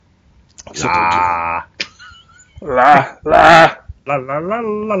La. La la la la la la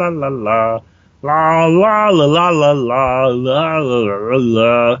la la la la la la la la la la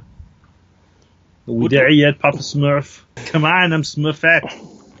la. Are we there yet, Papa Smurf? Come on, I'm Smurfette.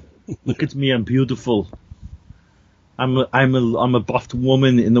 Look at me, I'm beautiful. I'm a buffed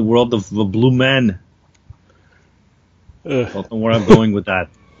woman in the world of blue men. I don't know where I'm going with that.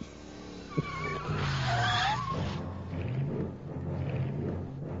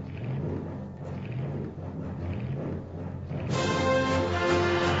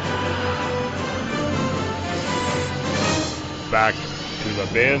 Back to the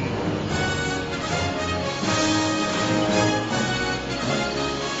bin.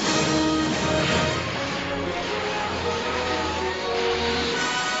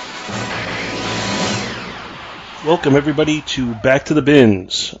 Welcome, everybody, to Back to the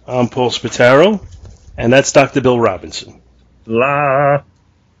Bins. I'm Paul Spataro, and that's Dr. Bill Robinson. La.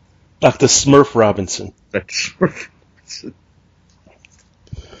 Dr. Smurf Robinson. That's Smurf Robinson.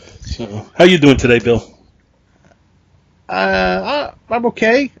 So, how you doing today, Bill? I'm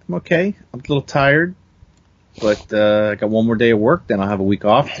okay. I'm a little tired, but I got one more day of work, then I'll have a week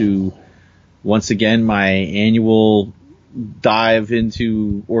off to, once again, my annual dive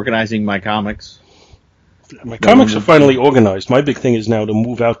into organizing my comics. My comics are finally organized. My big thing is now to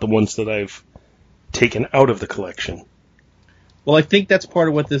move out the ones that I've taken out of the collection. Well, I think that's part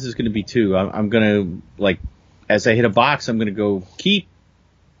of what this is going to be, too. I'm going to, as I hit a box, I'm going to go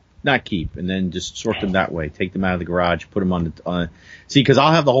not keep, and then just sort them that way. Take them out of the garage, put them on see, because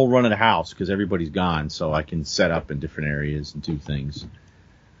I'll have the whole run of the house because everybody's gone, so I can set up in different areas and do things.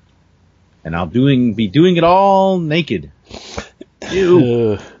 And I'll be doing it all naked.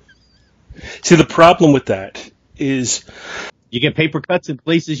 Ew. See, the problem with that is you get paper cuts in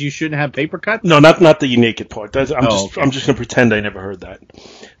places you shouldn't have paper cuts. No, not the naked part. I'm just going to pretend I never heard that.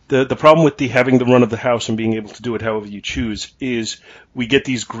 The problem with having the run of the house and being able to do it however you choose is we get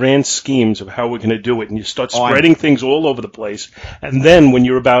these grand schemes of how we're going to do it, and you start spreading things all over the place, and then when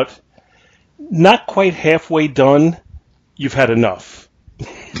you're about not quite halfway done, you've had enough.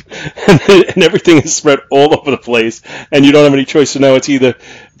 and everything is spread all over the place, and you don't have any choice. So now it's either,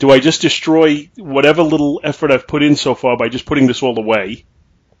 do I just destroy whatever little effort I've put in so far by just putting this all away,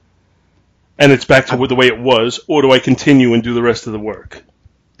 and it's back to the way it was, or do I continue and do the rest of the work?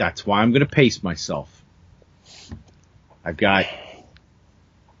 That's why I'm going to pace myself. I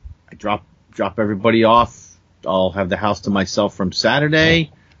drop everybody off. I'll have the house to myself from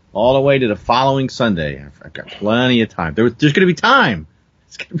Saturday all the way to the following Sunday. I've got plenty of time. There's going to be time.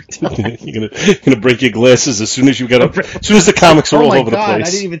 It's going to be time. You're gonna break your glasses as soon as you get up. As soon as the comics are all over the place. I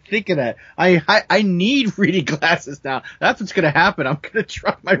didn't even think of that. I need reading glasses now. That's what's going to happen. I'm going to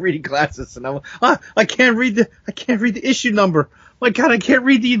drop my reading glasses, and I can't read the issue number. My God, I can't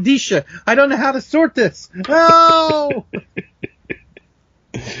read the indicia. I don't know how to sort this. No.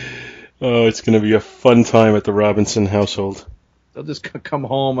 Oh, it's going to be a fun time at the Robinson household. I'll just come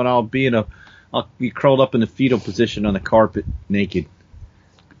home and I'll be curled up in the fetal position on the carpet, naked,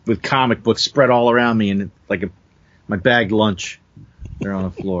 with comic books spread all around me and my bagged lunch there on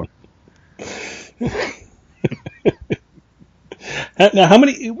the floor. Now, how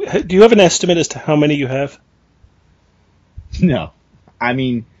many? Do you have an estimate as to how many you have? No. I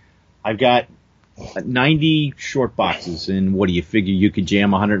mean, I've got 90 short boxes, and what do you figure you could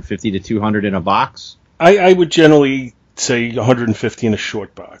jam 150 to 200 in a box? I would generally say 150 in a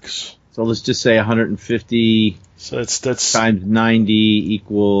short box. So let's just say 150 so that's times 90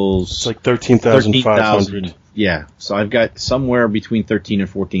 equals... It's like 13,500. Yeah, so I've got somewhere between 13 and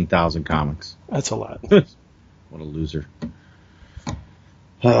 14,000 comics. That's a lot. What a loser.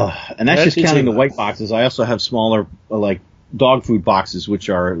 And that's just counting the white boxes. I also have smaller, dog food boxes, which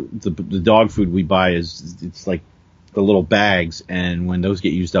are the dog food we buy it's like the little bags, and when those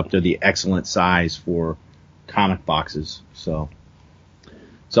get used up, they're the excellent size for comic boxes. So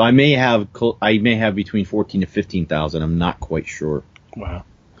I may have between 14 to 15,000. I'm not quite sure. Wow.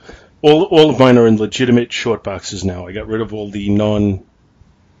 All of mine are in legitimate short boxes now. I got rid of all the non-short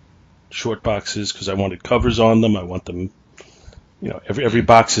boxes because I wanted covers on them. I want them, every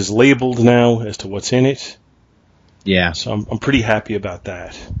box is labeled now as to what's in it. Yeah. So I'm pretty happy about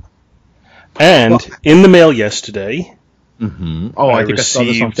that. And in the mail yesterday, I think I saw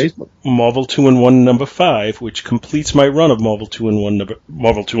this on Facebook. Marvel 2-in-1 number 5, which completes my run of Marvel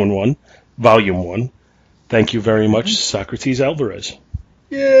 2-in-1 Volume 1. Thank you very much, Socrates Alvarez.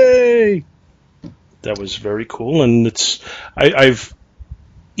 Yay! That was very cool, and I've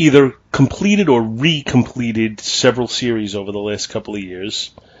either completed or recompleted several series over the last couple of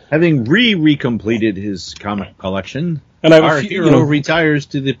years. Having recompleted his comic collection, and our hero retires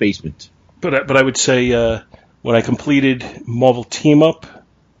to the basement. But I would say when I completed Marvel Team Up,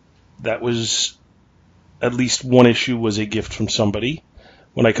 that was at least one issue was a gift from somebody.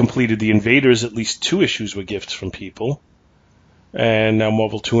 When I completed the Invaders, at least 2 issues were gifts from people. And now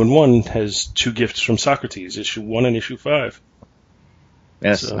Marvel 2-in-1 has 2 gifts from Socrates, issue 1 and issue 5.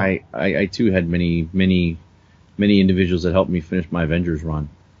 Yes, so. I too had many individuals that helped me finish my Avengers run.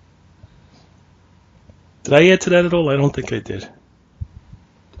 Did I add to that at all? I don't think I did.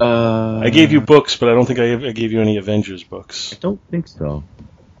 I gave you books, but I don't think I gave you any Avengers books. I don't think so.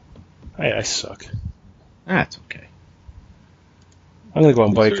 I suck. That's okay. I'm going to go out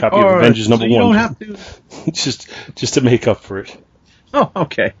and buy a copy of Avengers number 1. You don't have to. just to make up for it. Oh,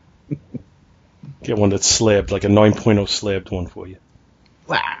 okay. Get one that's slabbed, like a 9.0 slabbed one for you.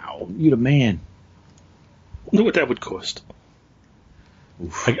 Wow, you the man. Wonder what that would cost.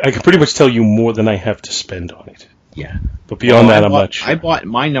 I can pretty much tell you more than I have to spend on it. Yeah. But beyond that, I'm not sure. I bought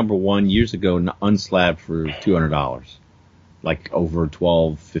my number 1 years ago, unslabbed, for $200. Like over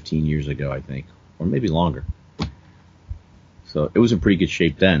 12, 15 years ago, I think. Or maybe longer. So it was in pretty good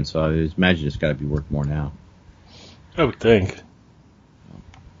shape then, so I imagine it's got to be worth more now. I would think.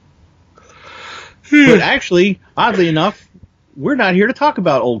 But actually, oddly enough, we're not here to talk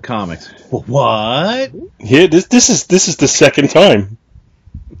about old comics. What? Yeah, this is the second time.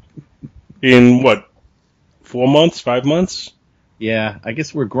 In what? 4 months? 5 months? Yeah, I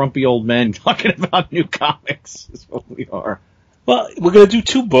guess we're grumpy old men talking about new comics, is what we are. Well, we're going to do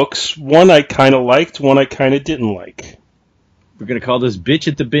 2 books. One I kind of liked, one I kind of didn't like. We're going to call this Bitch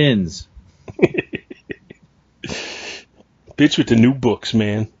at the Bins. Bitch with the new books,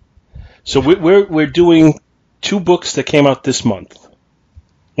 man. So we're doing 2 books that came out this month.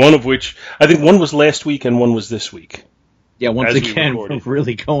 One of which, I think one was last week and one was this week. Yeah, once again, we're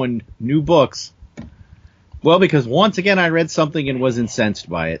really going new books. Well, because once again I read something and was incensed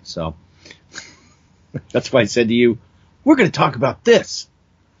by it, so that's why I said to you, we're going to talk about this.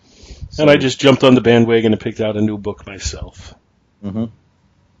 And I just jumped on the bandwagon and picked out a new book myself. Mm-hmm.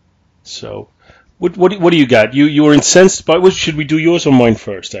 So, what do you got? You were incensed by what? Should we do yours or mine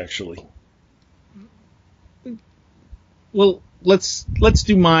first? Actually, well, let's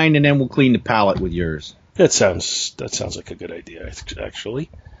do mine and then we'll clean the palette with yours. That sounds like a good idea. Actually,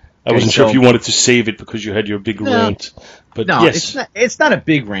 I wasn't sure if you wanted to save it because you had your big rant. But no, yes. it's not a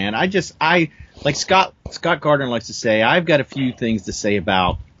big rant. I like Scott Gardner likes to say, I've got a few things to say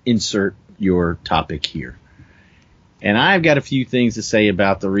about insert your topic here. And I've got a few things to say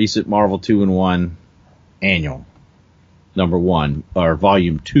about the recent Marvel 2-in-1 annual, number 1, or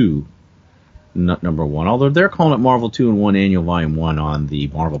volume 2, number 1. Although they're calling it Marvel 2-in-1 annual volume 1 on the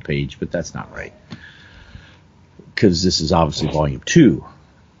Marvel page, but that's not right. Because this is obviously volume 2.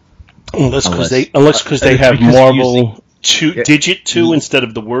 Unless because they have Marvel digit 2 instead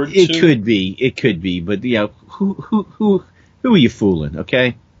of the word 2. It could be, but you know, who are you fooling,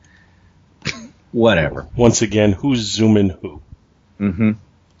 okay? Whatever. Once again, who's zooming who? Mm-hmm.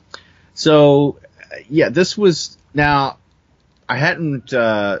 So, yeah, this was, now, I hadn't,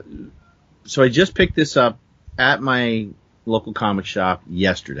 so I just picked this up at my local comic shop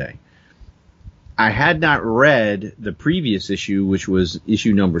yesterday. I had not read the previous issue, which was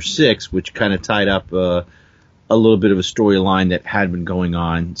issue number 6, which kind of tied up a little bit of a storyline that had been going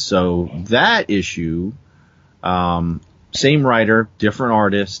on. So that issue, same writer, different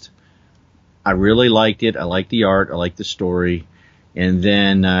artist. I really liked it. I liked the art. I liked the story. And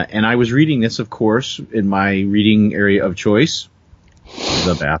then, and I was reading this, of course, in my reading area of choice,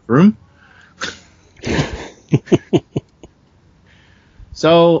 the bathroom.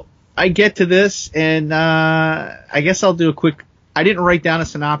 So I get to this, and I guess I'll do a quick. I didn't write down a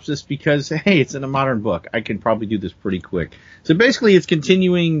synopsis because, hey, it's in a modern book. I can probably do this pretty quick. So basically, it's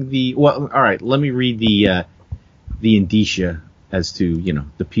continuing the. Well, all right. Let me read the indicia as to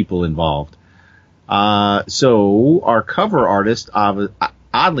the people involved. So our cover artist,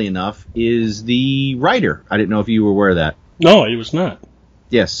 oddly enough, is the writer. I didn't know if you were aware of that. No, he was not.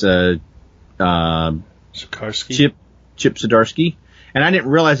 Yes, Zdarsky. Chip Zdarsky. And I didn't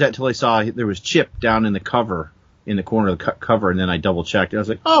realize that until I saw there was Chip down in the cover, in the corner of the cover, and then I double checked. And I was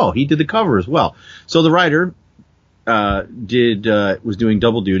like, oh, he did the cover as well. So the writer was doing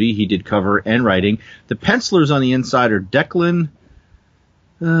double duty. He did cover and writing. The pencilers on the inside are Declan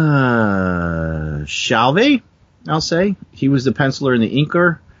Shalvey, I'll say. He was the penciler and the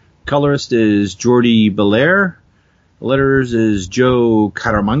inker. Colorist is Jordi Belair. Letters is Joe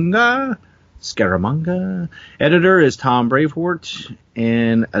Scaramanga. Editor is Tom Brevoort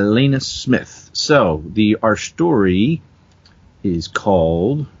and Elena Smith. So our story is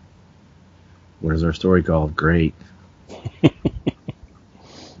called. What is our story called? Great.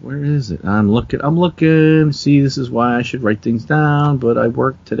 Where is it? I'm looking. See, this is why I should write things down, but I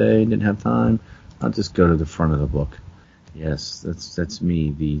worked today and didn't have time. I'll just go to the front of the book. Yes, that's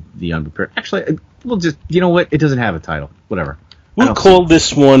me, the unprepared. Actually, we'll just, you know what? It doesn't have a title. Whatever. We'll call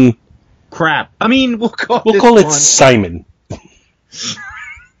this one... Crap. I mean, we'll call it Simon.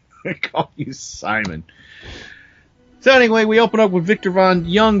 I call you Simon. So anyway, we open up with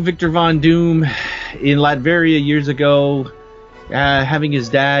young Victor Von Doom in Latveria years ago, having his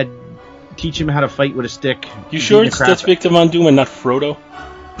dad teach him how to fight with a stick. You sure that's Victor Von Doom and not Frodo?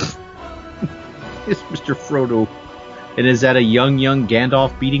 It's Mr. Frodo. And is that a young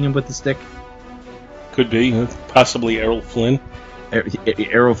Gandalf beating him with the stick? Could be. Possibly Errol Flynn.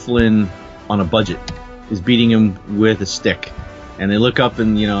 Errol Flynn on a budget is beating him with a stick. And they look up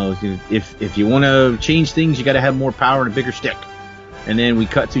and, if you want to change things, you got to have more power and a bigger stick. And then we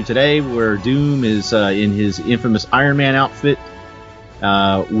cut to today where Doom is in his infamous Iron Man outfit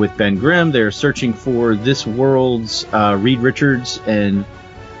with Ben Grimm. They're searching for this world's Reed Richards and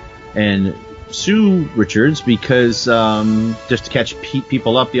Sue Richards because just to catch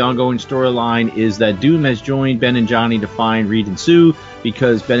people up, the ongoing storyline is that Doom has joined Ben and Johnny to find Reed and Sue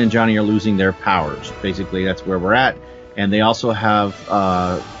because Ben and Johnny are losing their powers. Basically, that's where we're at. And they also have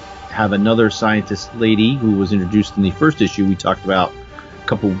another scientist lady who was introduced in the first issue we talked about a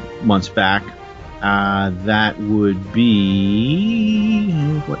couple months back. That would be,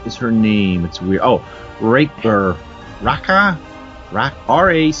 what is her name? It's weird. Oh, Rachnakoul.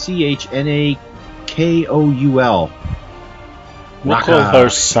 We'll call her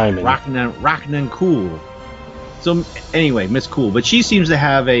Simon. Rachnakoul. So anyway, Miss Cool, but she seems to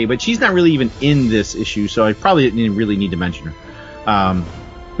have but she's not really even in this issue, so I probably didn't really need to mention her.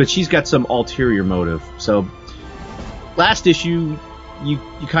 But she's got some ulterior motive. So last issue, you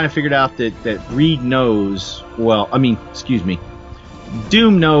kind of figured out that Reed knows.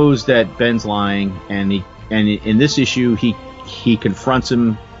 Doom knows that Ben's lying, and in this issue he confronts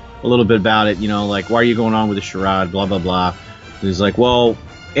him a little bit about it. Like, why are you going on with the charade? Blah blah blah. He's like, well.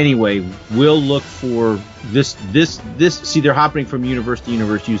 Anyway, we'll look for this. See, they're hopping from universe to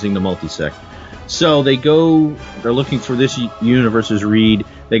universe using the multisect. So they're looking for this universe's Reed.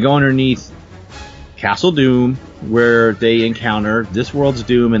 They go underneath Castle Doom, where they encounter this world's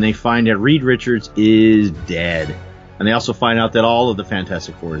Doom, and they find that Reed Richards is dead. And they also find out that all of the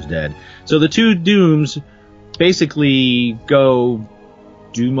Fantastic Four is dead. So the two Dooms basically go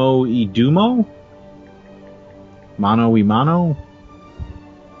Dumo y Dumo? Mano y mano?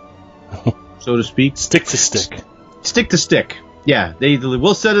 So to speak. Stick to stick. Stick to stick. Yeah,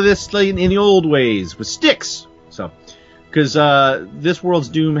 we'll settle this in the old ways with sticks. So, because this world's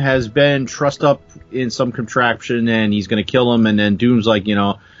Doom has been trussed up in some contraption, and he's going to kill him. And then Doom's like,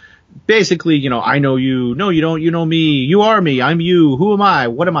 basically, I know you. No, you don't. You know me. You are me. I'm you. Who am I?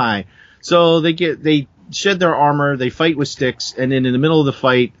 What am I? So they shed their armor. They fight with sticks, and then in the middle of the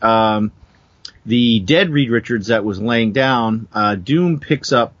fight, the dead Reed Richards that was laying down, Doom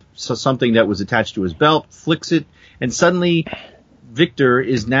picks up something that was attached to his belt, flicks it, and suddenly Victor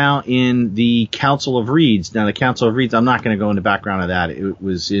is now in the Council of Reeds. Now, the Council of Reeds, I'm not going to go into the background of that. It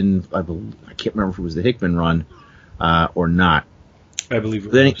was in, I can't remember if it was the Hickman run or not. I believe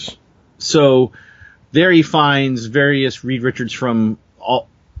it was. So there he finds various Reed Richards from all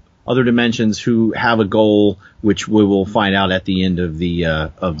other dimensions who have a goal, which we will find out at the end of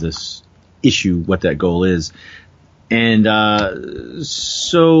this issue what that goal is. And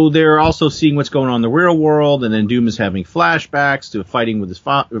so they're also seeing what's going on in the real world, and then Doom is having flashbacks to fighting with his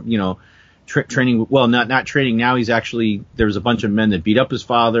father, training. Well, not training. Now he's actually, there's a bunch of men that beat up his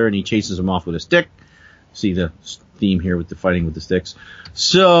father, and he chases them off with a stick. See the theme here with the fighting with the sticks.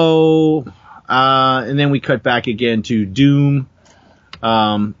 So, and then we cut back again to Doom,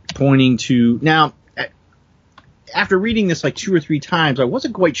 pointing to, now, after reading this like 2 or 3 times, I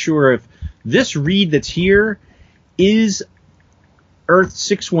wasn't quite sure if this Reed that's here is Earth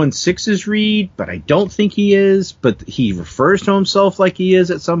 616's Reed, but I don't think he is. But he refers to himself like he is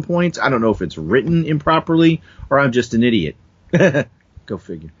at some points. I don't know if it's written improperly or I'm just an idiot. Go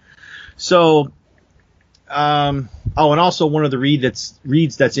figure. So, and also one of the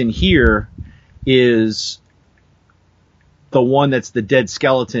Reeds that's in here is the one that's the dead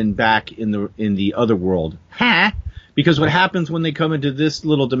skeleton back in the other world. Huh? Because what happens when they come into this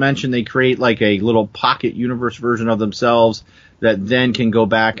little dimension, they create like a little pocket universe version of themselves that then can go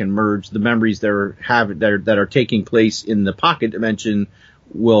back and merge. The memories that are taking place in the pocket dimension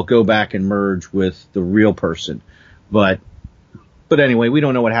will go back and merge with the real person. But anyway, we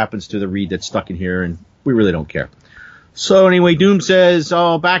don't know what happens to the Reed that's stuck in here, and we really don't care. So anyway, Doom says,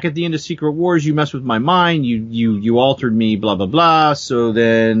 "Oh, back at the end of Secret Wars, you messed with my mind. You altered me. Blah blah blah." So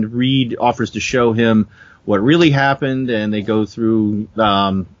then Reed offers to show him what really happened, and they go through.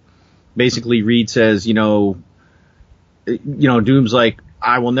 Basically, Reed says, Doom's like,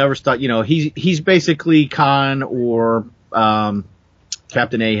 "I will never stop." He's basically Khan or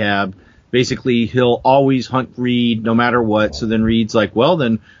Captain Ahab. Basically, he'll always hunt Reed no matter what. So then Reed's like, "Well,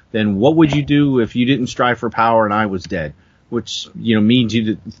 then what would you do if you didn't strive for power and I was dead?" Which, means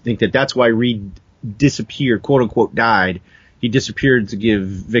you to think that that's why Reed disappeared, quote unquote, died. He disappeared to give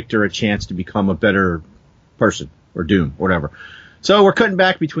Victor a chance to become a better person, or Doom, or whatever. So we're cutting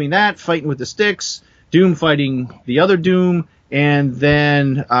back between that, fighting with the sticks, Doom fighting the other Doom, and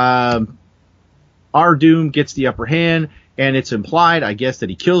then our Doom gets the upper hand, and it's implied, I guess, that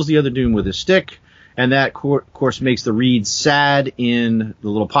he kills the other Doom with his stick. And that, of course, makes the Reeds sad in the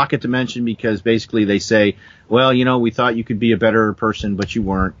little pocket dimension, because basically they say, "Well, we thought you could be a better person, but you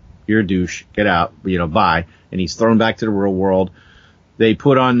weren't. You're a douche. Get out. Bye." And he's thrown back to the real world. They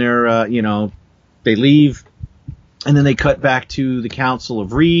put on their, they leave, and then they cut back to the Council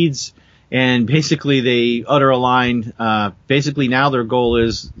of Reeds, and basically they utter a line. Basically now their goal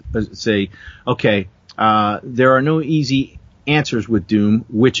is say, okay, there are no easy answers with Doom,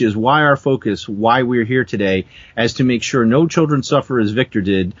 which is why our focus, why we're here today, as to make sure no children suffer as Victor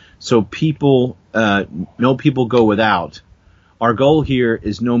did, so no people go without. Our goal here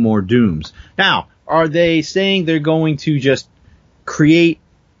is no more Dooms. Now, are they saying they're going to just create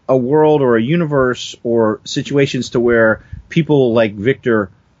a world or a universe or situations to where people like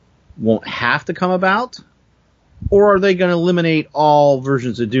Victor won't have to come about? Or are they going to eliminate all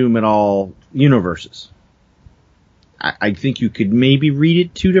versions of Doom in all universes? I think you could maybe read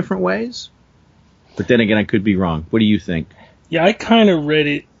it two different ways, but then again, I could be wrong. What do you think? Yeah, I kind of read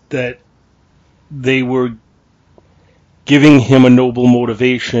it that they were giving him a noble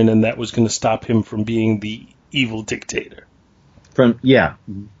motivation, and that was going to stop him from being the evil dictator. They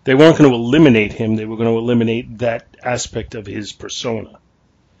weren't going to eliminate him. They were going to eliminate that aspect of his persona.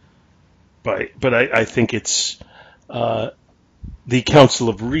 But I think it's the Council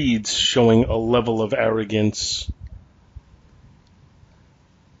of Reeds showing a level of arrogance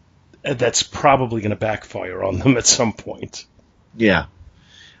that's probably going to backfire on them at some point. Yeah.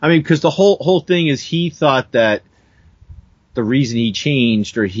 I mean, because the whole thing is he thought that the reason he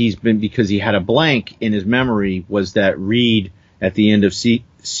changed, or because he had a blank in his memory, was that Reed, at the end of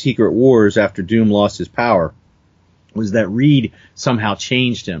Secret Wars, after Doom lost his power, was that Reed somehow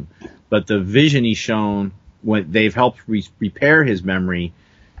changed him. But the vision he's shown, when they've helped repair his memory,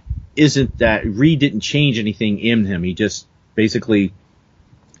 isn't that Reed didn't change anything in him. He just basically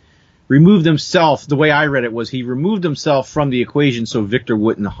removed himself. The way I read it was he removed himself from the equation so Victor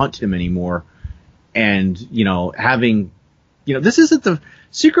wouldn't hunt him anymore. And, this isn't the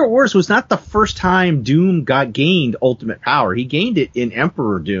Secret Wars was not the first time Doom gained ultimate power. He gained it in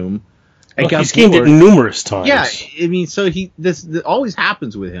Emperor Doom. He's gained it numerous times. Yeah, I mean, so this always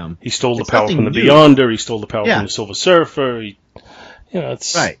happens with him. He stole the power from the Beyonder. He stole the power from the Silver Surfer.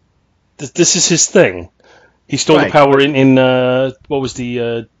 It's right. This is his thing. He stole the power in what was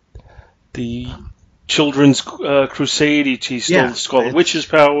the Children's Crusade. He stole the Scarlet Witch's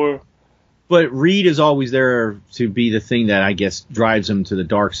power. But Reed is always there to be the thing that I guess drives him to the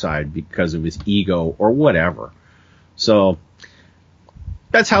dark side because of his ego or whatever. So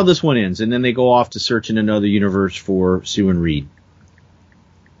that's how this one ends. And then they go off to search in another universe for Sue and Reed.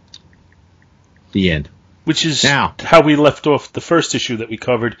 The end. Which is how we left off the first issue that we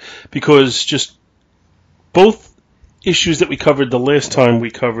covered, because just both issues that we covered the last time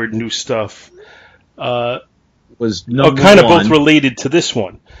we covered new stuff was are kind of both related to this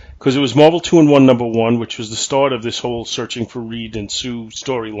one. Because it was Marvel 2-in-1 #1, which was the start of this whole searching for Reed and Sue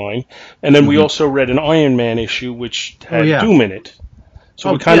storyline. And then we also read an Iron Man issue, which had Doom in it.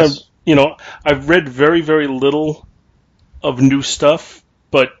 So we kind of, I've read very, very little of new stuff,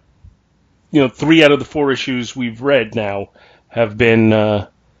 but, 3 out of the 4 issues we've read now have been,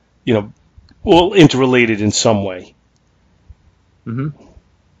 all interrelated in some way. Mm-hmm.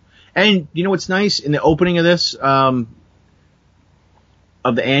 And, what's nice in the opening of this,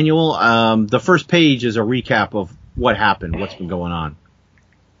 of the annual, the first page is a recap of what happened, what's been going on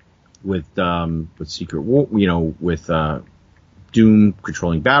with Secret War, with Doom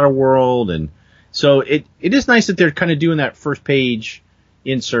controlling Battleworld, and so it is nice that they're kind of doing that first page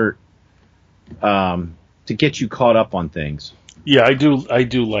insert to get you caught up on things. Yeah, I do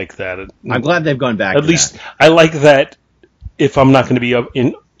like that. I'm glad they've gone back. At least I like that. If I'm not going to be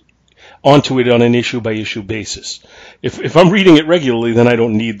onto it on an issue-by-issue basis. If I'm reading it regularly, then I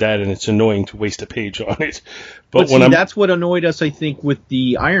don't need that, and it's annoying to waste a page on it. But see, that's what annoyed us, I think, with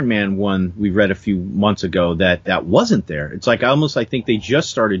the Iron Man one we read a few months ago, that wasn't there. It's like I think they just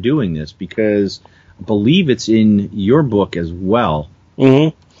started doing this, because I believe it's in your book as well.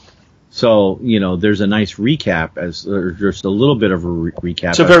 Mm-hmm. So, there's a nice recap, just a little bit of a recap.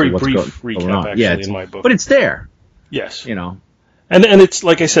 It's a very brief recap, actually, in my book. But it's there. Yes. And it's,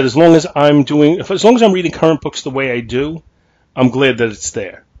 like I said, as long as I'm reading current books the way I do, I'm glad that it's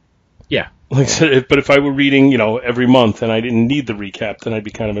there. Yeah. Like I said, but if I were reading, every month and I didn't need the recap, then I'd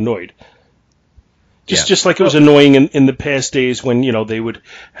be kind of annoyed. Just like it was annoying in the past days when, they would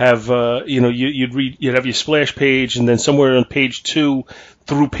have, you'd have your splash page, and then somewhere on page 2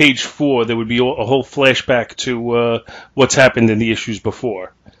 through page 4, there would be a whole flashback to what's happened in the issues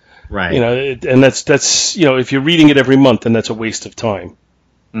before. Right. And that's if you're reading it every month, then that's a waste of time.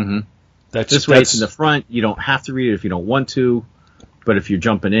 Mm-hmm. This way it's in the front. You don't have to read it if you don't want to, but if you're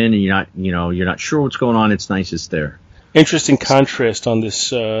jumping in and you're not sure what's going on, it's nice it's there. Interesting contrast on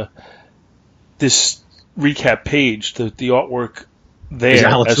this this recap page, the artwork there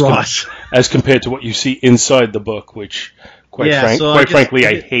as compared to what you see inside the book, which quite frankly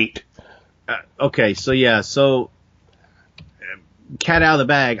I hate. Okay, so cat out of the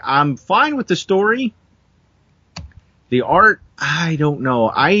bag. I'm fine with the story. The art, I don't know.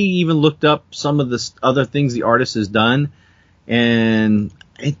 I even looked up some of the other things the artist has done, and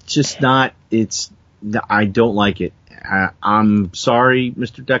it's just not. I don't like it. I'm sorry,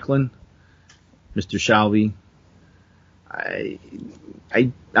 Mr. Declan, Mr. Shalvey.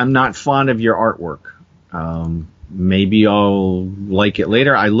 I'm not fond of your artwork. Maybe I'll like it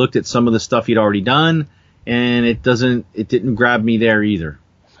later. I looked at some of the stuff he'd already done, and it didn't grab me there either.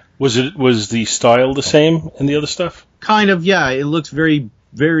 Was the style the same in the other stuff? Kind of, yeah. It looks very,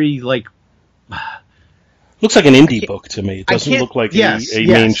 very like. Looks like an indie book to me. It doesn't look like a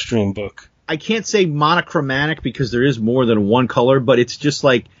mainstream book. I can't say monochromatic because there is more than one color, but it's just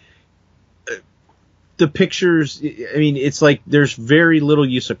like the pictures. I mean, it's like there's very little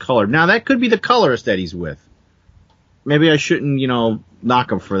use of color. Now that could be the colorist that he's with. Maybe I shouldn't,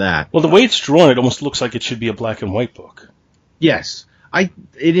 knock him for that. Well, the way it's drawn, it almost looks like it should be a black and white book. Yes,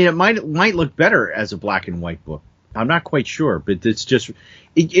 it might look better as a black and white book. I'm not quite sure, but it's just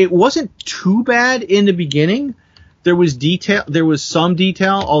it wasn't too bad in the beginning. There was some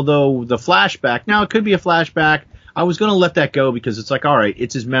detail, although the flashback. Now it could be a flashback. I was going to let that go because it's like, all right,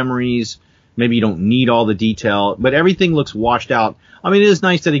 it's his memories. Maybe you don't need all the detail, but everything looks washed out. I mean, it is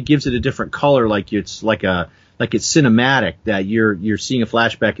nice that it gives it a different color, like it's it's cinematic, that you're seeing a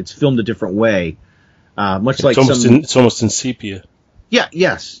flashback. It's filmed a different way, it's almost in sepia. Yeah.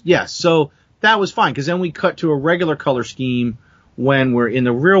 Yes. So that was fine, because then we cut to a regular color scheme when we're in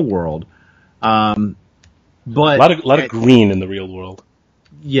the real world. But a lot of green in the real world.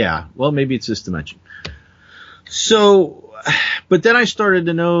 Yeah. Well, maybe it's this dimension. So, but then I started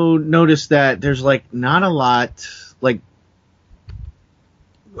to notice that there's not a lot.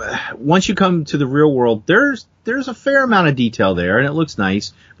 Once you come to the real world, there's a fair amount of detail there, and it looks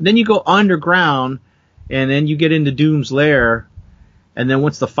nice. But then you go underground, and then you get into Doom's lair, and then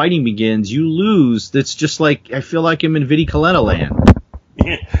once the fighting begins, you lose. It's just like I feel like I'm in Vidi Coletta land.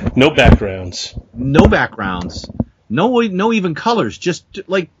 No backgrounds. No even colors. Just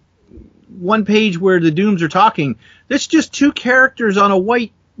like one page where the Dooms are talking. There's just two characters on a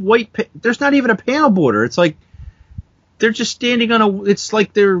white. There's not even a panel border. It's like they're just standing on it's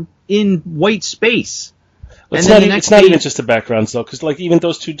like they're in white space. It's not even just the backgrounds though, because even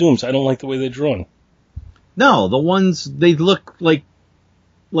those two Dooms, I don't like the way they're drawn. No, the ones they look like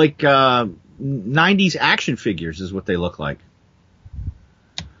 90s action figures is what they look like.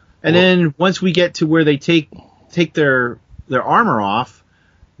 And then once we get to where they take their armor off,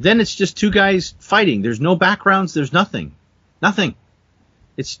 then it's just two guys fighting. There's no backgrounds. There's nothing.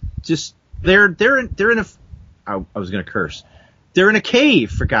 It's just they're in a. I was gonna curse. They're in a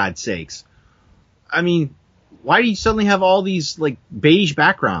cave, for God's sakes. I mean, why do you suddenly have all these beige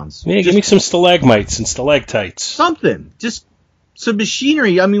backgrounds? Yeah, give me some stalagmites and stalactites. Something. Just some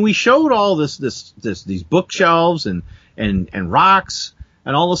machinery. I mean, we showed all these bookshelves and rocks.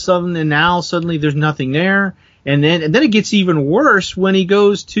 And all of a sudden, and now suddenly there's nothing there. And then it gets even worse when he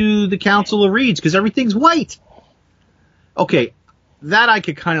goes to the Council of Reeds, because everything's white. Okay, that I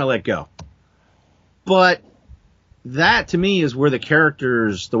could kind of let go. But that, to me, is where the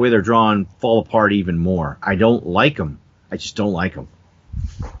characters, the way they're drawn, fall apart even more. I don't like them. I just don't like them.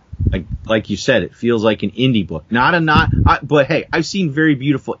 Like you said, it feels like an indie book. But hey, I've seen very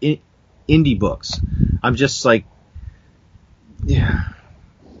beautiful indie books. I'm just like, yeah.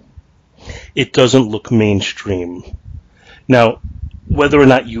 it doesn't look mainstream. Now, whether or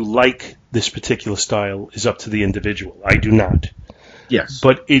not you like this particular style is up to the individual. I do not. Yes.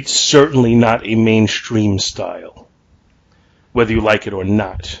 But it's certainly not a mainstream style, whether you like it or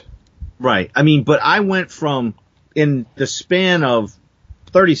not. Right. I mean, but I went from, in the span of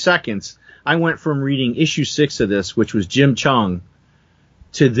 30 seconds, I went from reading issue 6 of this, which was Jim Chung,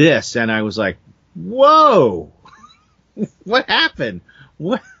 to this, and I was like, whoa! What happened?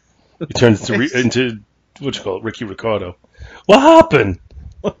 What? It turned into what you call it, Ricky Ricardo. What happened?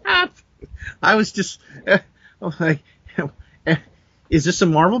 What happened? I was just like, is this a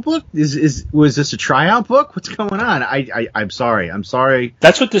Marvel book? Was this a tryout book? What's going on? I'm sorry. I'm sorry.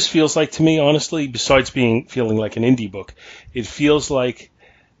 That's what this feels like to me, honestly. Besides feeling like an indie book, it feels like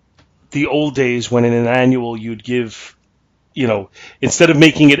the old days when in an annual you'd give, instead of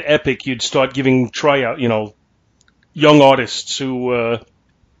making it epic, you'd start giving tryout, young artists who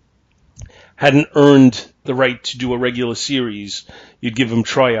hadn't earned the right to do a regular series, you'd give them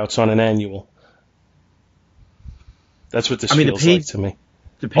tryouts on an annual. That's what this feels like to me.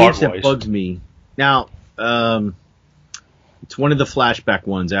 The page that bugs me. Now, it's one of the flashback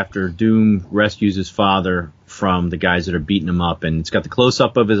ones after Doom rescues his father from the guys that are beating him up, and it's got the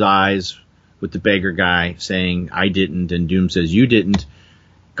close-up of his eyes with the beggar guy saying, I didn't, and Doom says, you didn't.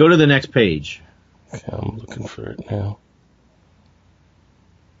 Go to the next page. Okay, I'm looking for it now.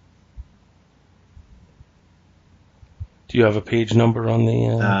 Do you have a page number on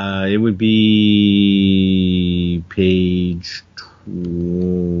the... It would be page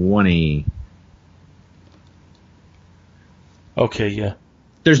 20. Okay, yeah.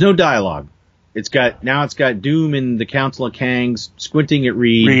 There's no dialogue. It's got Doom and the Council of Kangs squinting at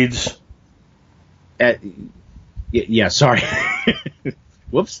Reeds. Yeah, sorry.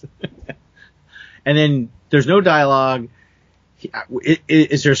 Whoops. And then there's no dialogue.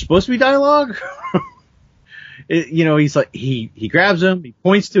 Is there supposed to be dialogue? He's like, he grabs him, he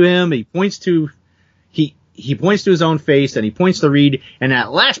points to him, he points to his own face, and he points to Reed, and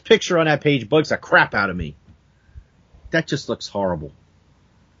that last picture on that page bugs the crap out of me. That just looks horrible.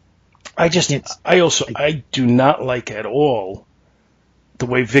 I do not like at all the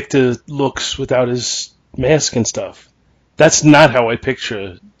way Victor looks without his mask and stuff. That's not how I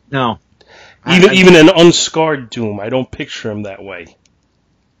picture. No. Even an unscarred Doom, I don't picture him that way.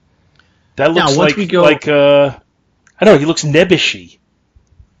 That looks I don't know, he looks nebbishy.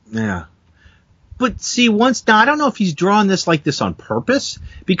 Yeah. But see, I don't know if he's drawn this like this on purpose,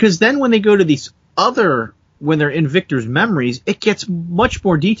 because then when they go to these when they're in Victor's memories, it gets much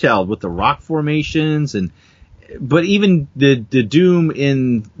more detailed with the rock formations, but even the Doom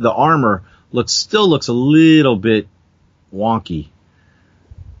in the armor still looks a little bit wonky.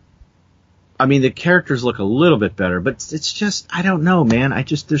 I mean, the characters look a little bit better, but it's just, I don't know, man.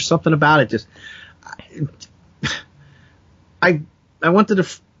 There's something about it. I went to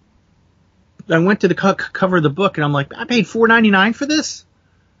the cover of the book, and I'm like, I paid $4.99 for this.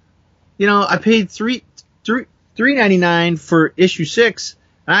 I paid $3.99 for issue 6,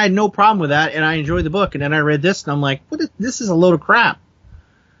 and I had no problem with that, and I enjoyed the book. And then I read this, and I'm like, this is a load of crap.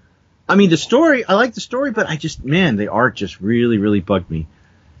 I mean, I like the story, but the art just really, really bugged me.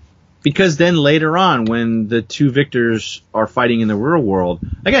 Because then later on, when the two Victors are fighting in the real world,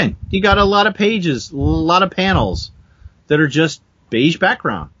 again, you got a lot of pages, a lot of panels that are just beige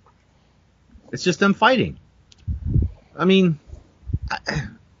background. It's just them fighting. I mean,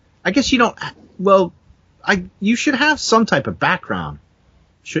 I guess you don't. Well, you should have some type of background,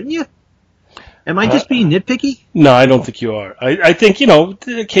 shouldn't you? Am I just being nitpicky? No, I don't think you are. I think,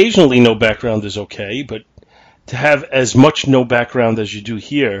 occasionally no background is okay, but to have as much no background as you do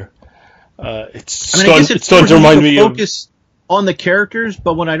here, it's starting to remind me of... focus on the characters,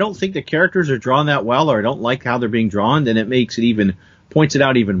 but when I don't think the characters are drawn that well, or I don't like how they're being drawn, then it points it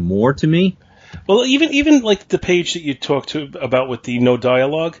out even more to me. Well, even like the page that you talked about with the no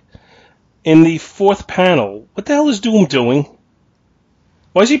dialogue, in the 4th panel, what the hell is Doom doing?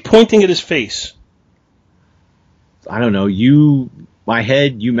 Why is he pointing at his face? I don't know. My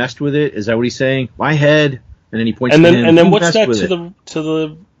head, you messed with it. Is that what he's saying? My head, and then he points to him. And then what's that to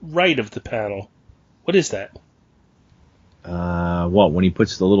the right of the panel? What is that? What? When he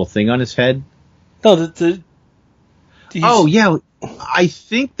puts the little thing on his head? No, oh yeah. I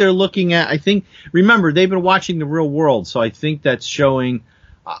think they're looking at. Remember, they've been watching the real world, so I think that's showing.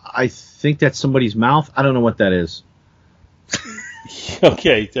 I think that's somebody's mouth. I don't know what that is.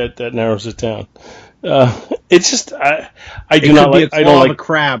 Okay, that narrows it down. It's just I do it not could like. Be a claw of a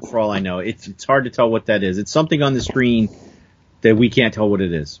crab for all I know. It's hard to tell what that is. It's something on the screen that we can't tell what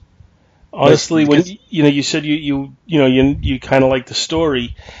it is. Honestly, when you said you kind of like the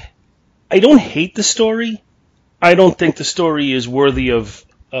story, I don't hate the story. I don't think the story is worthy of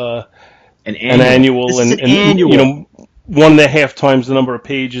an annual and 1.5 times the number of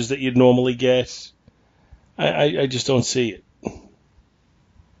pages that you'd normally get. I just don't see it.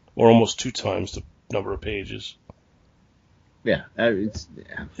 Or almost 2 times the number of pages. Yeah, it's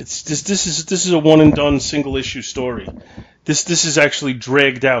just this is a one and done single issue story. This is actually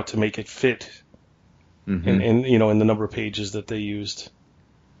dragged out to make it fit, in the number of pages that they used.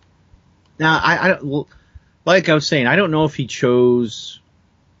 Now, like I was saying, I don't know if he chose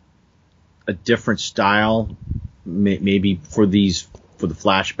a different style, maybe for the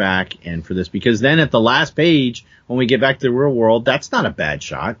flashback and for this, because then at the last page, when we get back to the real world, that's not a bad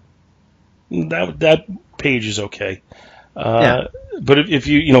shot. That page is okay. Yeah. But if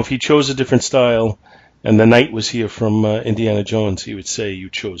he chose a different style, and the knight was here from Indiana Jones, he would say you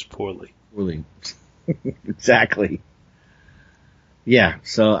chose poorly. Really, exactly. Yeah.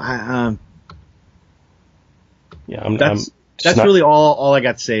 So that's really all I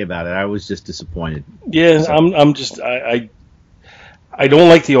got to say about it. I was just disappointed. Yeah, so. I don't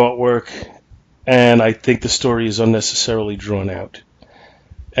like the artwork, and I think the story is unnecessarily drawn out.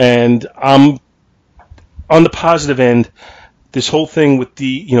 And I'm on the positive end. This whole thing with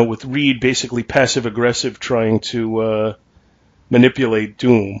with Reed basically passive aggressive trying to manipulate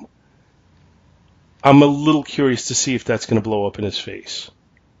Doom. I'm a little curious to see if that's going to blow up in his face.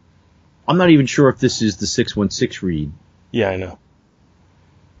 I'm not even sure if this is the 616 Reed. Yeah, I know.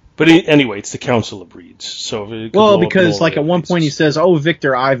 But anyway, it's the Council of Reeds. So because like at one point he says, "Oh,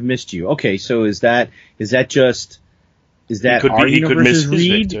 Victor, I've missed you." Okay, so is that our universe's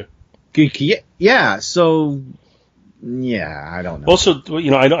Reed? Yeah. So yeah, I don't know. Also,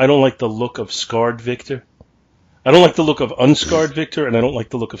 I don't like the look of scarred Victor. I don't like the look of unscarred Victor, and I don't like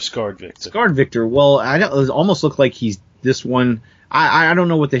the look of scarred Victor. Scarred Victor. Well, it almost look like he's this one. I don't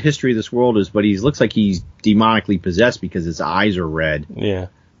know what the history of this world is, but he looks like he's demonically possessed because his eyes are red. Yeah.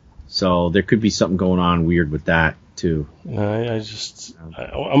 So there could be something going on weird with that too. Honestly,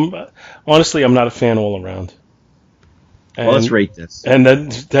 I'm not a fan all around. Well, let's rate this. And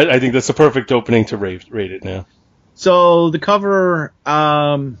that I think that's the perfect opening to rate it now. So the cover,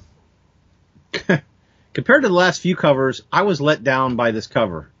 compared to the last few covers, I was let down by this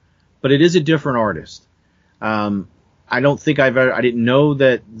cover, but it is a different artist. I don't think I didn't know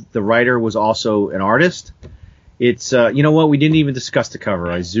that the writer was also an artist. It's, you know what? We didn't even discuss the cover.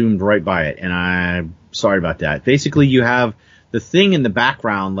 I zoomed right by it, and I'm sorry about that. Basically, you have the thing in the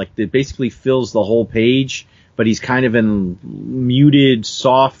background, like that basically fills the whole page, but he's kind of in muted,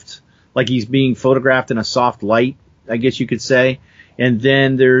 soft, like he's being photographed in a soft light, I guess you could say. And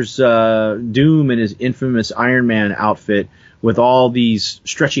then there's Doom in his infamous Iron Man outfit with all these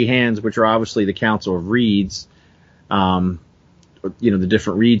stretchy hands, which are obviously the Council of Reeds. The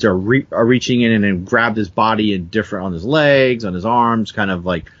different Reeds are reaching in and grabbed his body and different on his legs, on his arms, kind of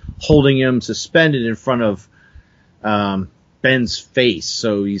like holding him suspended in front of Ben's face.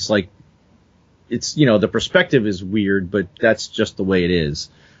 So he's like, it's, the perspective is weird, but that's just the way it is.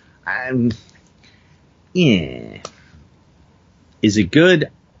 Yeah. Is it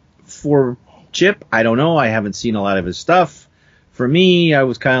good for Chip? I don't know. I haven't seen a lot of his stuff. For me, I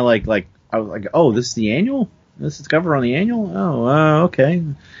was kind of like, oh, this is the annual? This is cover on the annual? Oh, okay.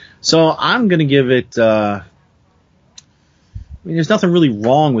 So I'm going to give it, there's nothing really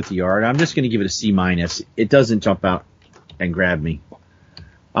wrong with the art. I'm just going to give it a C-. It doesn't jump out and grab me.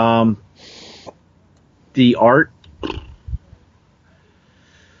 The art,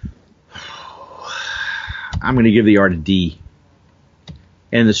 I'm going to give the art a D.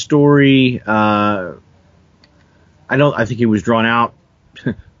 And the story, I think it was drawn out.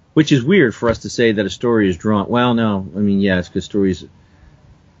 Which is weird for us to say that a story is drawn. Well, no. I mean, yeah, it's because stories.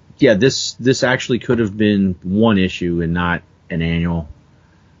 Yeah, this actually could have been one issue and not an annual.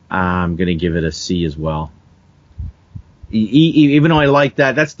 I'm going to give it a C as well. Even though I like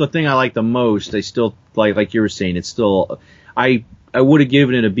that, that's the thing I like the most. I still, like you were saying, it's still, I would have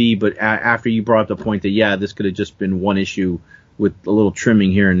given it a B, but after you brought up the point that, yeah, this could have just been one issue with a little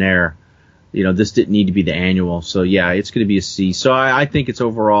trimming here and there. This didn't need to be the annual. So, yeah, it's going to be a C. So I think it's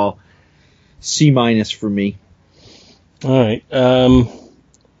overall C- for me. All right. I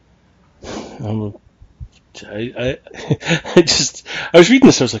was reading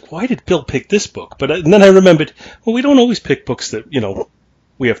this. I was like, why did Bill pick this book? But then I remembered, well, we don't always pick books that,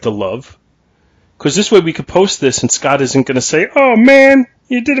 we have to love. Because this way we could post this and Scott isn't going to say, oh, man,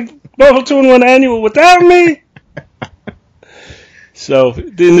 you did a Marvel 2-in-1 annual without me. So,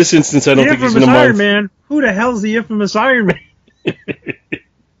 in this instance, I don't think he's going to mind. Iron Man. Who the hell's the infamous Iron Man?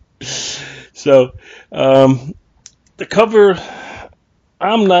 So, the cover,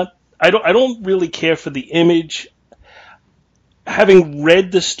 I I don't really care for the image. Having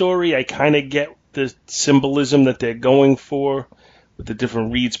read the story, I kind of get the symbolism that they're going for, with the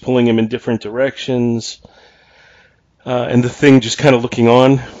different reeds pulling him in different directions, and the Thing just kind of looking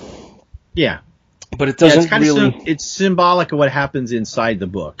on. Yeah. But it doesn't it's symbolic of what happens inside the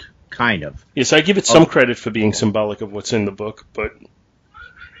book, kind of. Yes, I give it some credit for being symbolic of what's in the book, but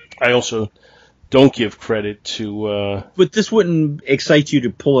I also don't give credit to... But this wouldn't excite you to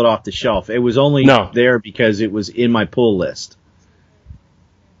pull it off the shelf. It was only there because it was in my pull list.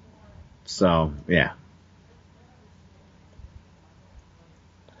 So, yeah.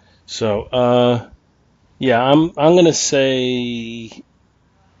 So, yeah, I'm going to say...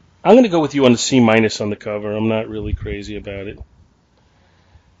 I'm going to go with you on the C- on the cover. I'm not really crazy about it.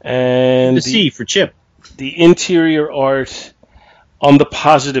 And the C for Chip. The interior art, on the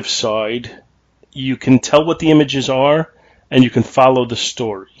positive side, you can tell what the images are, and you can follow the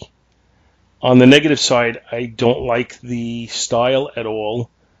story. On the negative side, I don't like the style at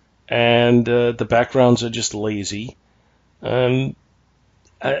all, and the backgrounds are just lazy. I'm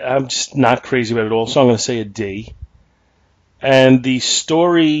just not crazy about it at all, so I'm going to say a D. And the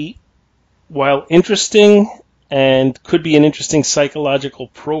story, while interesting and could be an interesting psychological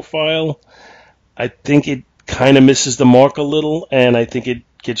profile, I think it kind of misses the mark a little, and I think it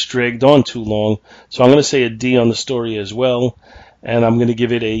gets dragged on too long. So I'm going to say a D on the story as well, and I'm going to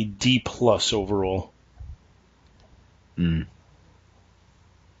give it a D+ overall.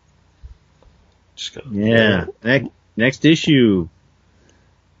 Yeah. Next issue.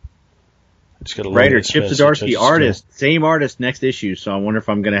 Writer Chip Zdarsky, artist, same artist, next issue. So I wonder if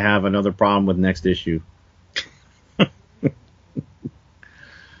I'm going to have another problem with next issue.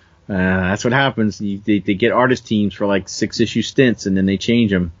 That's what happens. They get artist teams for like 6-issue stints, and then they change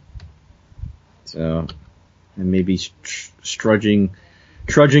them. So, and maybe trudging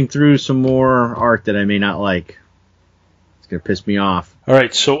through some more art that I may not like. It's going to piss me off. All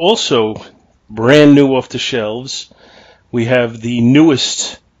right. So also, brand new off the shelves, we have the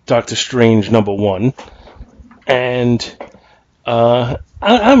newest Doctor Strange #1, and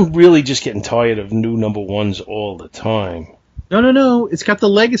I'm really just getting tired of new #1s all the time. No. It's got the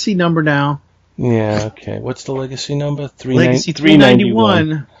legacy number now. Yeah, okay. What's the legacy number? Legacy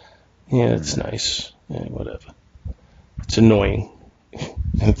 391. Yeah, it's nice. Yeah, whatever. It's annoying.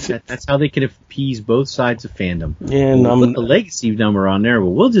 That's how they can appease both sides of fandom. Yeah, we'll put the legacy number on there,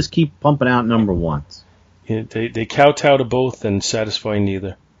 but we'll just keep pumping out #1s. Yeah, they kowtow to both and satisfy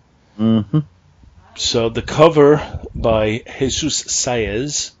neither. Mm-hmm. So the cover by Jesus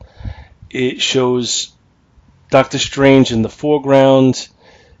Saez, it shows Doctor Strange in the foreground,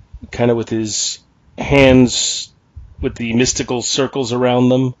 kind of with his hands with the mystical circles around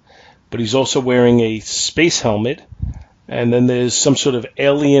them, but he's also wearing a space helmet, and then there's some sort of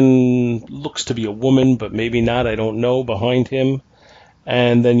alien, looks to be a woman, but maybe not, I don't know, behind him.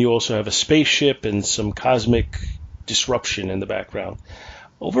 And then you also have a spaceship and some cosmic disruption in the background.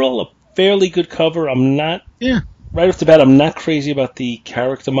 Overall, a fairly good cover. I'm not, right off the bat, I'm not crazy about the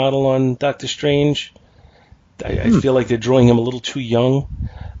character model on Doctor Strange. I feel like they're drawing him a little too young.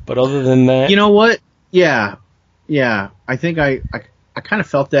 But other than that... You know what? Yeah. I think I kind of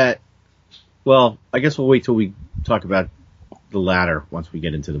felt that. Well, I guess we'll wait till we talk about the latter once we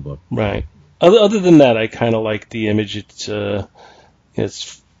get into the book. Right. Other than that, I kind of like the image.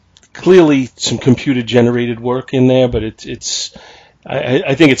 It's clearly some computer-generated work in there, but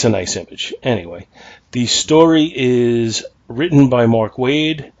I think it's a nice image. Anyway, the story is written by Mark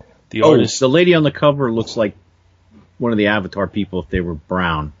Waid. The artist, the lady on the cover looks like one of the Avatar people if they were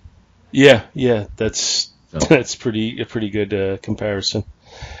brown. Yeah, that's a pretty good comparison.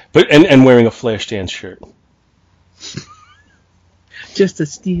 But and wearing a Flashdance shirt. Just a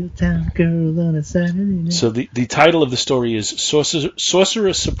steel town girl on a Saturday night. So the title of the story is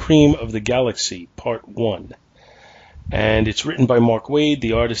Sorcerer Supreme of the Galaxy, Part 1. And it's written by Mark Waid.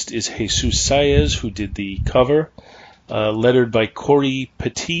 The artist is Jesus Saez, who did the cover. Lettered by Corey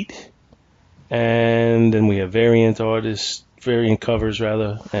Petit. And then we have variant covers,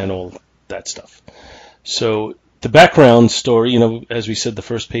 and all that stuff. So the background story, as we said, the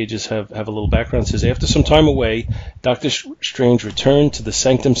first pages have a little background. It says, after some time away, Doctor Strange returned to the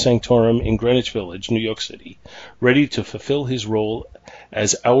Sanctum Sanctorum in Greenwich Village, New York City, ready to fulfill his role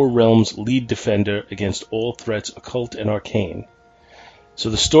as our realm's lead defender against all threats occult and arcane. So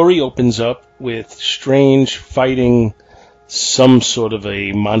the story opens up with Strange fighting some sort of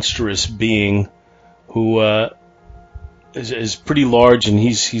a monstrous being who is pretty large, and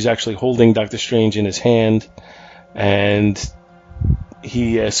he's actually holding Doctor Strange in his hand, and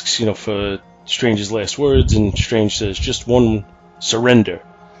he asks, for Strange's last words, and Strange says, just one, surrender.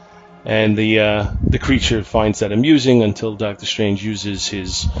 And the creature finds that amusing until Doctor Strange uses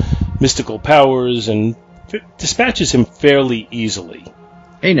his mystical powers and dispatches him fairly easily.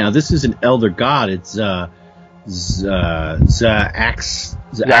 Hey, now this is an elder god. It's Zaaxol.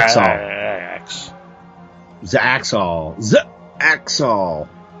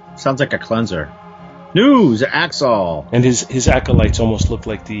 Sounds like a cleanser. No, Zaaxol. And his acolytes almost look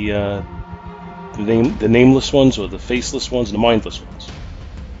like the nameless ones, or the faceless ones, the mindless ones.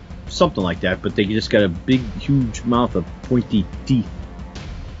 Something like that, but they just got a big, huge mouth of pointy teeth.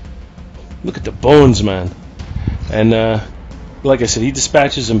 Look at the bones, man. And like I said, he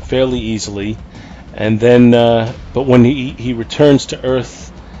dispatches them fairly easily. And then, but when he returns to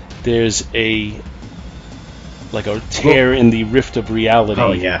Earth, there's a tear in the rift of reality.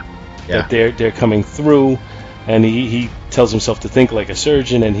 Oh yeah. That they're coming through, and he tells himself to think like a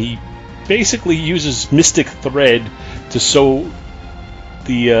surgeon, and he basically uses mystic thread to sew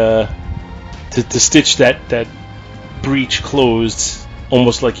the to stitch that breach closed,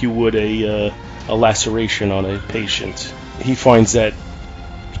 almost like you would a laceration on a patient. He finds that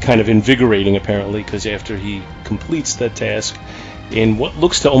kind of invigorating, apparently, because after he completes that task in what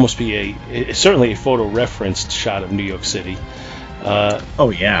looks to almost be certainly a photo-referenced shot of New York City.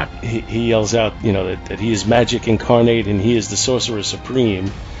 He yells out, that he is magic incarnate and he is the Sorcerer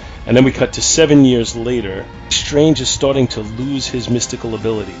Supreme. And then we cut to 7 years later. Strange is starting to lose his mystical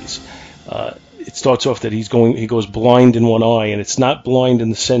abilities. It starts off that he goes blind in one eye, and it's not blind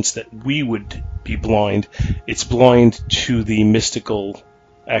in the sense that we would be blind. It's blind to the mystical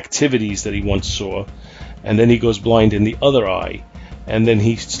activities that he once saw. And then he goes blind in the other eye. And then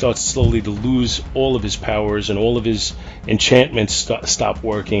he starts slowly to lose all of his powers, and all of his enchantments stop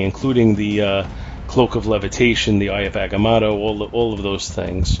working, including the Cloak of Levitation, the Eye of Agamotto, all of those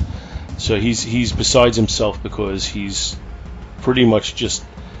things. So he's besides himself because he's pretty much just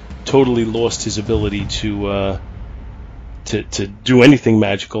totally lost his ability to do anything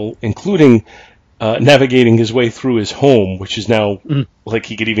magical, including navigating his way through his home, which is now like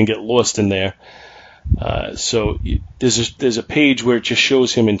he could even get lost in there. So there's a page where it just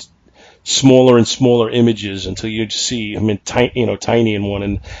shows him in smaller and smaller images until you just see him in tiny in one,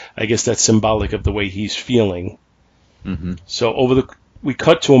 and I guess that's symbolic of the way he's feeling. Mm-hmm. So we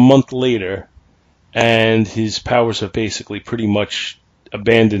cut to a month later, and his powers have basically pretty much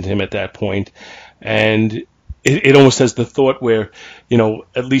abandoned him at that point, and it almost has the thought where,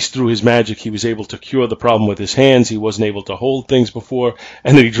 at least through his magic, he was able to cure the problem with his hands. He wasn't able to hold things before,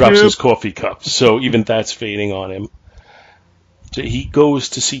 and then he drops his coffee cup. So even that's fading on him. So he goes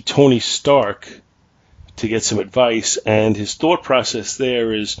to see Tony Stark to get some advice, and his thought process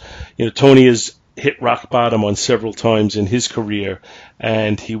there is, Tony has hit rock bottom on several times in his career,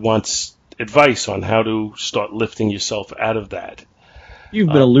 and he wants advice on how to start lifting yourself out of that. You've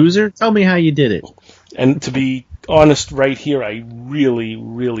been a loser? Tell me how you did it. And to be honest, right here, I really,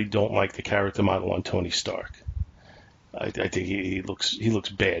 really don't like the character model on Tony Stark. I think he looks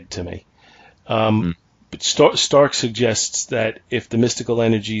bad to me. But Stark suggests that if the mystical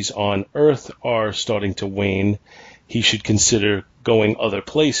energies on Earth are starting to wane, he should consider going other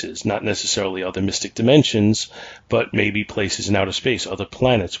places, not necessarily other mystic dimensions, but maybe places in outer space, other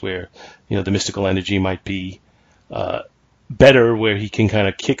planets where the mystical energy might be better, where he can kind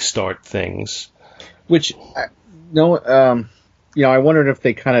of kickstart things. Which, I wondered if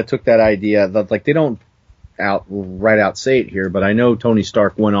they kind of took that idea that, like, they don't out say it here, but I know Tony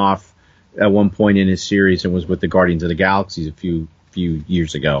Stark went off at one point in his series and was with the Guardians of the Galaxy a few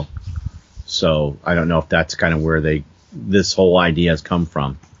years ago. So I don't know if that's kind of where this whole idea has come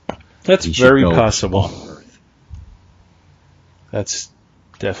from. That's very possible. That's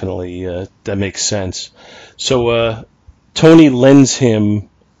definitely that makes sense. So Tony lends him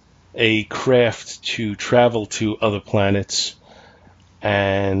a craft to travel to other planets,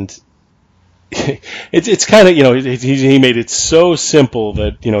 and it's kind of, he made it so simple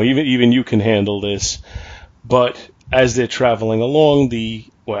that even you can handle this. But as they're traveling along,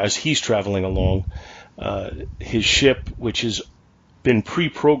 as he's traveling along, his ship, which has been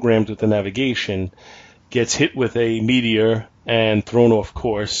pre-programmed with the navigation, gets hit with a meteor and thrown off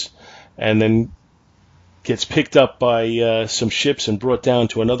course, and then gets picked up by some ships and brought down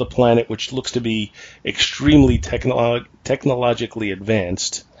to another planet which looks to be extremely technologically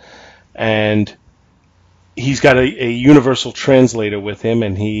advanced. And he's got a universal translator with him,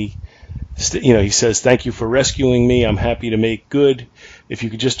 and he says, "Thank you for rescuing me. I'm happy to make good. If you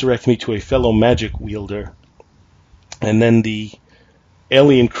could just direct me to a fellow magic wielder." And then the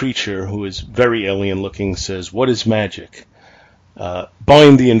alien creature, who is very alien looking, says, "What is magic?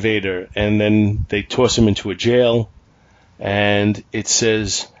 Bind the invader." And then they toss him into a jail, and it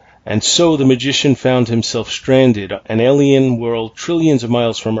says, And so the magician found himself stranded, an alien world trillions of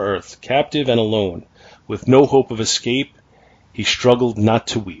miles from Earth, captive and alone, with no hope of escape. He struggled not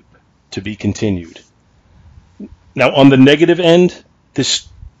to weep. To be continued. Now, on the negative end, this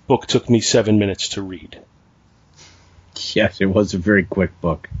book took me 7 minutes to read. Yes, it was a very quick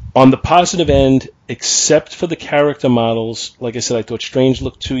book. On the positive end, except for the character models, like I said, I thought Strange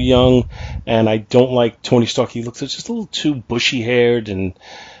looked too young, and I don't like Tony Stark. He looks just a little too bushy-haired and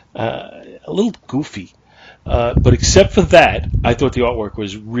a little goofy. But except for that, I thought the artwork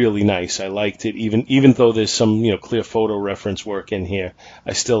was really nice. I liked it, even though there's some clear photo reference work in here.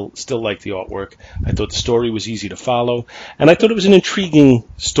 I still like the artwork. I thought the story was easy to follow, and I thought it was an intriguing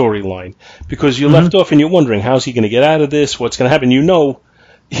storyline because you're left off and you're wondering how's he going to get out of this? What's going to happen? You know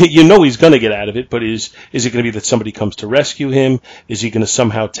he's going to get out of it, but is it going to be that somebody comes to rescue him? Is he going to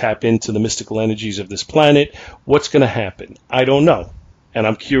somehow tap into the mystical energies of this planet? What's going to happen? I don't know, and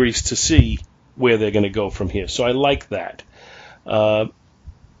I'm curious to see where they're going to go from here. So I like that. I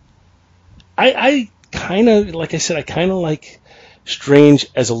kind of, like I said, I kind of like Strange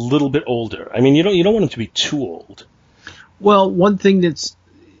as a little bit older. I mean, you don't want him to be too old. Well, one thing that's,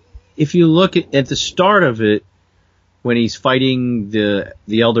 if you look at the start of it, when he's fighting the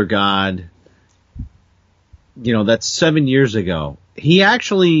Elder God, that's 7 years ago. He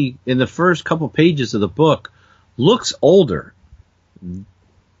actually, in the first couple pages of the book, looks older.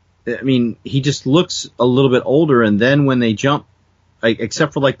 I mean, he just looks a little bit older, and then when they jump,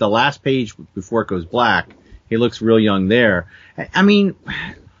 except for like the last page before it goes black, he looks real young there. I mean,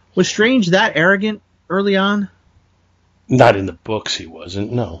 was Strange that arrogant early on? Not in the books, he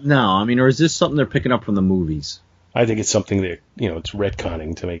wasn't. No. No, I mean, or is this something they're picking up from the movies? I think it's something that it's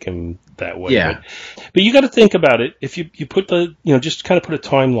retconning to make him that way. Yeah. But you got to think about it. If you put just kind of put a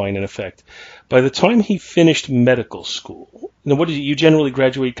timeline in effect. By the time he finished medical school, what is it? You generally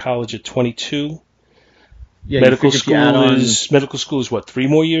graduate college at 22. Yeah. Medical school is what, 3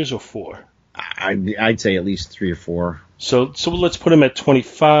 more years or 4? I'd say at least 3 or 4. So let's put him at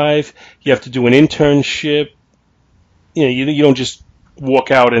 25. You have to do an internship. You don't just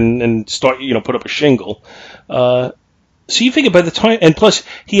walk out and start, put up a shingle. So you figure by the time, and plus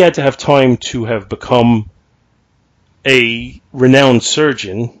he had to have time to have become a renowned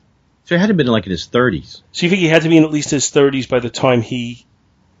surgeon. So he had to have been like in his 30s. So you figure he had to be in at least his 30s by the time he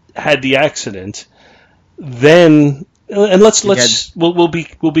had the accident. Then, and we'll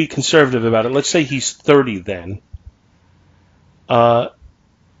be conservative about it. Let's say he's 30 then.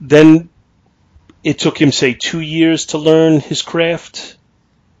 Then it took him, say, 2 years to learn his craft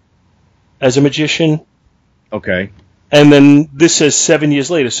as a magician. Okay. And then this says 7 years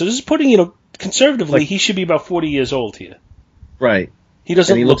later. So this is putting, conservatively, he should be about 40 years old here. Right. He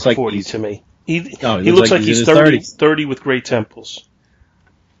doesn't look like 40 to me. He looks like he's 30 with gray temples.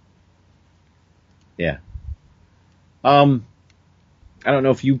 Yeah. I don't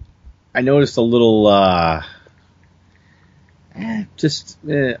know if I noticed a little, a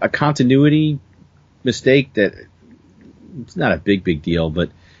continuity mistake that it's not a big deal, but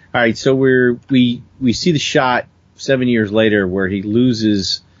all right. So we see the shot 7 years later where he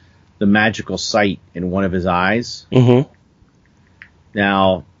loses the magical sight in one of his eyes. Mm-hmm.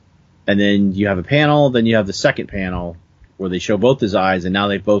 Now, and then you have a panel, then you have the second panel where they show both his eyes, and now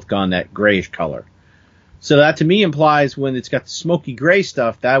they've both gone that grayish color. So that to me implies when it's got the smoky gray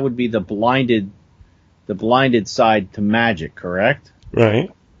stuff, that would be the blinded side to magic, correct? Right.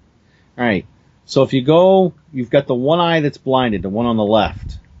 All right. So if you've got the one eye that's blinded, the one on the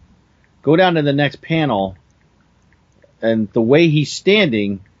left. Go down to the next panel, and the way he's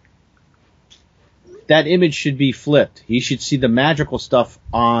standing, that image should be flipped. He should see the magical stuff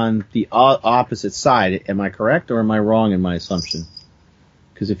on the opposite side. Am I correct or am I wrong in my assumption?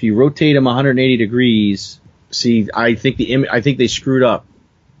 Because if you rotate him 180 degrees, I think they screwed up.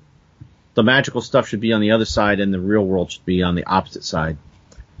 The magical stuff should be on the other side, and the real world should be on the opposite side.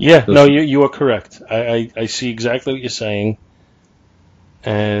 Yeah, no, you are correct. I see exactly what you're saying,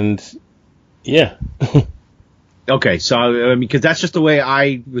 and yeah. Okay, so because that's just the way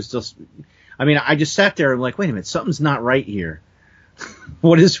I was just. I mean, I just sat there and like, wait a minute, something's not right here.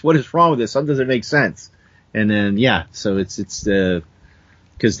 What is wrong with this? Something doesn't make sense. And then so it's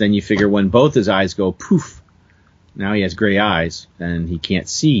because then you figure when both his eyes go poof, now he has gray eyes and he can't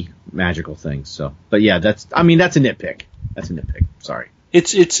see magical things. So, but yeah, that's a nitpick. That's a nitpick. Sorry.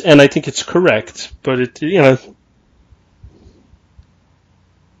 It's and I think it's correct, but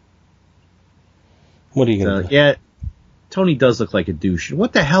what are you gonna do? Yeah. Tony does look like a douche.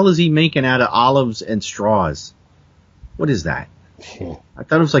 What the hell is he making out of olives and straws? What is that? I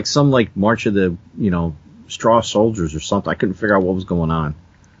thought it was like some March of the, Straw Soldiers or something. I couldn't figure out what was going on.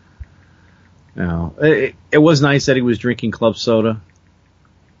 No, it was nice that he was drinking club soda.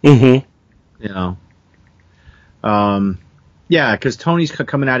 Mm-hmm. You know. Yeah, because Tony's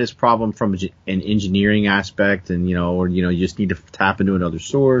coming at his problem from an engineering aspect, and you just need to tap into another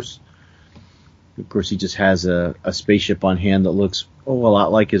source. Of course, he just has a spaceship on hand that looks a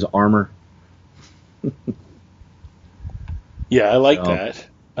lot like his armor. Yeah, I like that.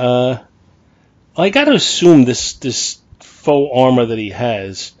 I got to assume this faux armor that he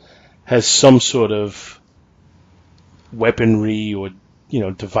has some sort of weaponry or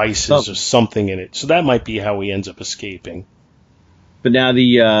devices or something in it. So that might be how he ends up escaping. But now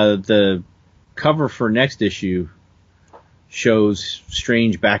the cover for next issue shows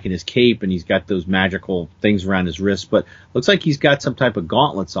Strange back in his cape, and he's got those magical things around his wrists. But looks like he's got some type of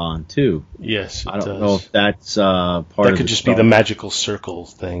gauntlets on too. Yes, I don't know if that's part of that could just be the magical circle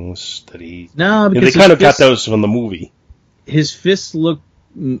things that he. No, because they kind of got those from the movie. His fists look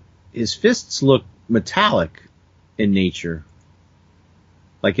metallic in nature.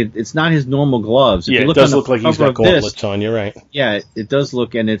 Like it's not his normal gloves. If it does look like he's got gauntlets on. You're right. Yeah, it does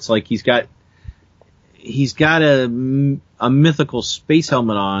look, and it's like he's got a mythical space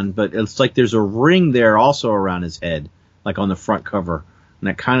helmet on, but it's like there's a ring there also around his head, like on the front cover, and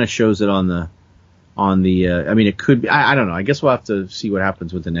that kind of shows it on the. I mean, it could be. I don't know. I guess we'll have to see what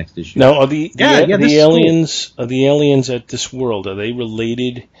happens with the next issue. Now, are the aliens? Cool. Are the aliens at this world? Are they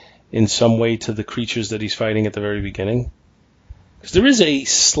related in some way to the creatures that he's fighting at the very beginning? Because there is a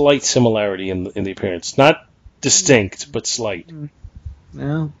slight similarity in the appearance, not distinct, but slight.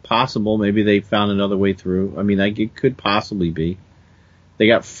 Well, possible. Maybe they found another way through. I mean, it could possibly be. They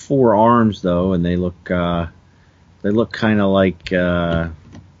got 4 arms though, and they look kind of like. They're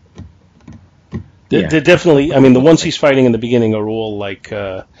definitely. I mean, the ones he's fighting in the beginning are all like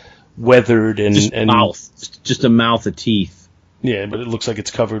weathered and mouth, just a mouth of teeth. Yeah, but it looks like it's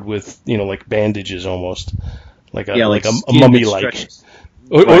covered with like bandages almost. Like a mummy-like,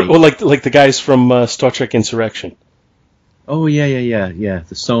 or like the guys from Star Trek Insurrection. Oh yeah.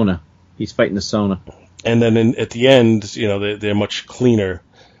 The Sona. He's fighting the Sona. And then at the end, they're much cleaner,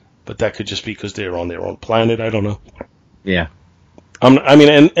 but that could just be because they're on their own planet. I don't know. Yeah.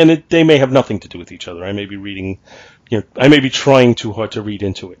 They may have nothing to do with each other. I may be reading, I may be trying too hard to read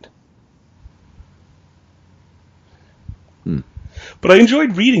into it. But I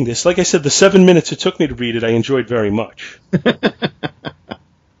enjoyed reading this. Like I said, the 7 minutes it took me to read it, I enjoyed very much.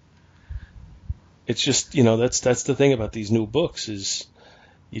 It's just, that's the thing about these new books is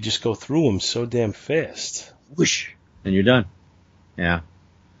you just go through them so damn fast. Whoosh, and you're done. Yeah.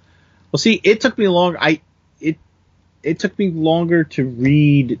 Well, see, it took me it took me longer to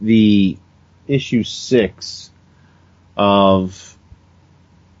read the issue 6 of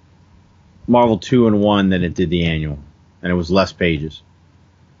Marvel 2-in-1 than it did the annual. And it was less pages.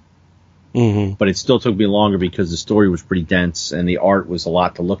 Mm-hmm. But it still took me longer because the story was pretty dense and the art was a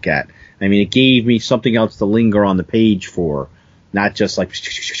lot to look at. I mean, it gave me something else to linger on the page for, not just like,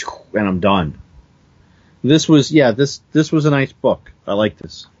 and I'm done. This was a nice book. I like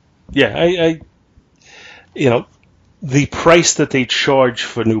this. Yeah, the price that they charge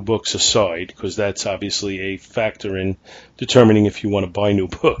for new books aside, because that's obviously a factor in determining if you want to buy new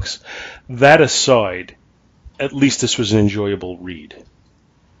books. That aside, at least this was an enjoyable read.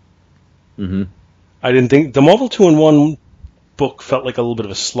 Mm-hmm. I didn't think the Marvel 2-in-1 book felt like a little bit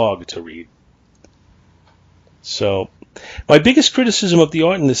of a slog to read. So, my biggest criticism of the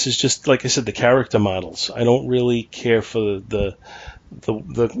art in this is just, like I said, the character models. I don't really care for the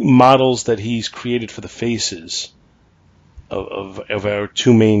models that he's created for the faces of our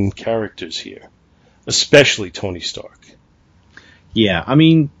 2 main characters here, especially Tony Stark. Yeah, I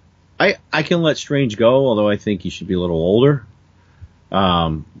mean, I can let Strange go, although I think he should be a little older.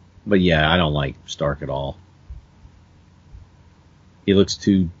 But yeah, I don't like Stark at all. He looks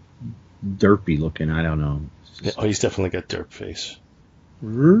too derpy looking. I don't know. He's definitely got derp face.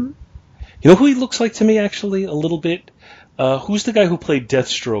 You know who he looks like to me, actually, a little bit? Who's the guy who played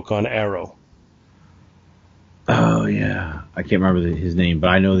Deathstroke on Arrow? Oh, yeah. I can't remember his name, but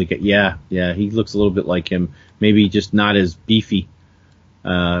I know the guy. Yeah, he looks a little bit like him. Maybe just not as beefy.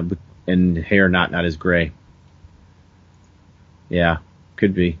 And hair not as gray. Yeah,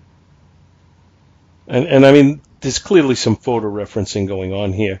 could be. And I mean, there's clearly some photo referencing going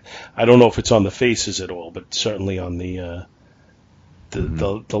on here. I don't know if it's on the faces at all, but certainly on the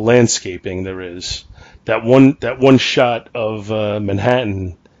landscaping there is. That one shot of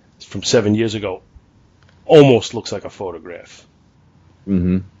Manhattan from 7 years ago almost looks like a photograph.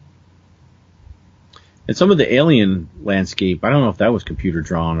 Mm-hmm. And some of the alien landscape, I don't know if that was computer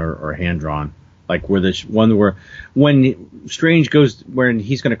drawn or hand drawn. Like where this one where when Strange goes where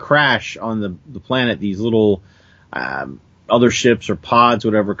he's going to crash on the planet, these little other ships or pods,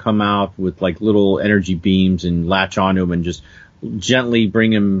 whatever, come out with like little energy beams and latch onto him and just gently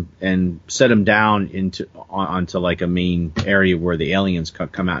bring him and set him down onto like a main area where the aliens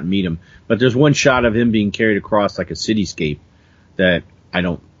come out and meet him. But there's one shot of him being carried across like a cityscape that I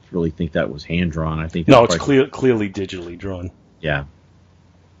don't really think that was hand drawn. I think no, it's clearly digitally drawn. Yeah,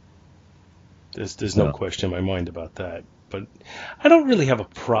 there's no question in my mind about that. But I don't really have a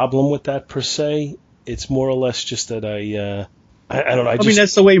problem with that per se. It's more or less just that I don't know. I mean,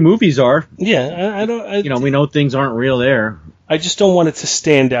 that's the way movies are. Yeah, I don't. We know things aren't real there. I just don't want it to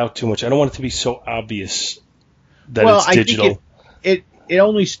stand out too much. I don't want it to be so obvious that it's digital. I think it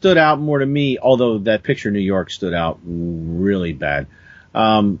only stood out more to me, although that picture in New York stood out really bad.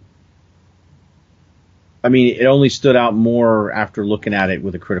 I mean, it only stood out more after looking at it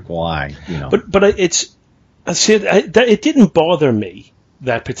with a critical eye. But it didn't bother me,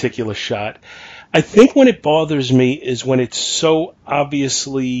 that particular shot. I think when it bothers me is when it's so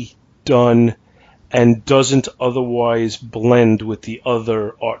obviously done and doesn't otherwise blend with the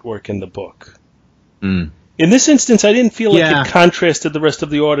other artwork in the book. Mm. In this instance, I didn't feel like it contrasted the rest of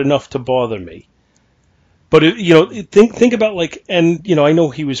the art enough to bother me. But think about and I know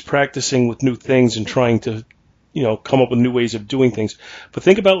he was practicing with new things and trying to, come up with new ways of doing things. But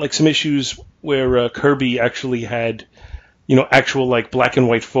think about like some issues where Kirby actually had, actual like black and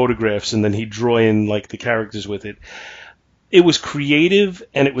white photographs, and then he'd draw in like the characters with it. It was creative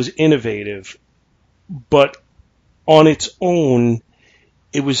and it was innovative, but on its own,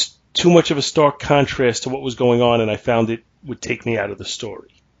 it was too much of a stark contrast to what was going on, and I found it would take me out of the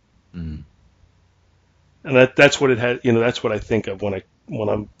story. Mm. And that's what it had. That's what I think of when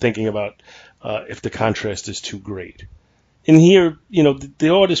I'm thinking about if the contrast is too great. In here, the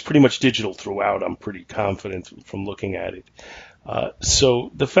art is pretty much digital throughout. I'm pretty confident from looking at it.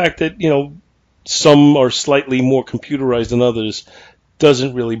 So the fact that some are slightly more computerized than others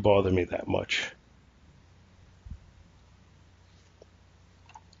doesn't really bother me that much.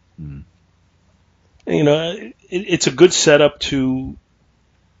 Mm. It's a good setup to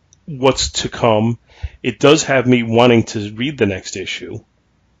what's to come. It does have me wanting to read the next issue.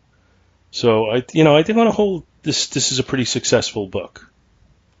 So I think on a whole, this is a pretty successful book.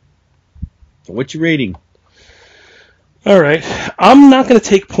 What's your rating? All right. I'm not going to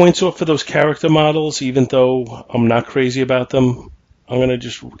take points off for those character models, even though I'm not crazy about them. I'm going to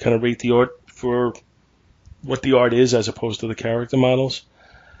just kind of rate the art for what the art is as opposed to the character models.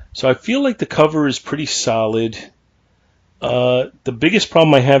 So I feel like the cover is pretty solid. The biggest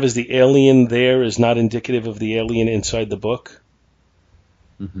problem I have is the alien there is not indicative of the alien inside the book.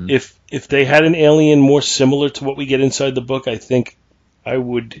 Mm-hmm. If they had an alien more similar to what we get inside the book, I think I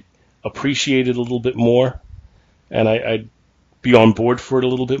would appreciate it a little bit more, and I'd be on board for it a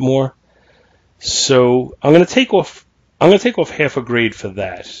little bit more. So I'm going to take off half a grade for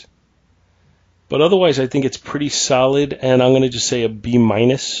that. But otherwise, I think it's pretty solid, and I'm going to just say a B-.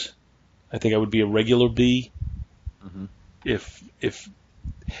 I think I would be a regular B. Mm-hmm. If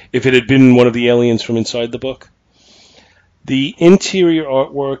it had been one of the aliens from inside the book. The interior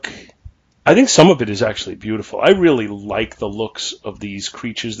artwork, I think some of it is actually beautiful. I really like the looks of these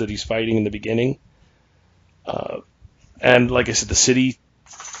creatures that he's fighting in the beginning. And like I said, the city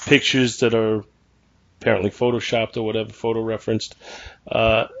pictures that are apparently photoshopped or whatever, photo referenced.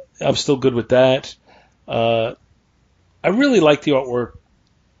 I'm still good with that. I really like the artwork.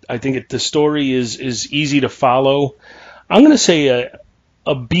 I think the story is easy to follow. I'm going to say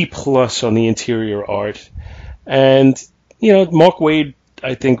a B+ on the interior art. And, Mark Waid,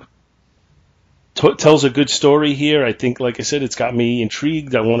 I think, tells a good story here. I think, like I said, it's got me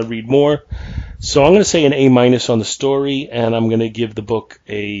intrigued. I want to read more. So I'm going to say an A- on the story, and I'm going to give the book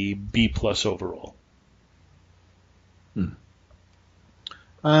a B+ overall.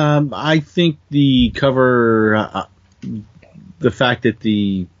 I think the cover, the fact that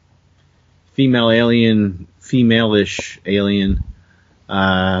the female-ish alien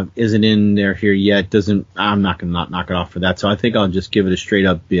isn't in there here yet I'm not going to knock it off for that. So I think I'll just give it a straight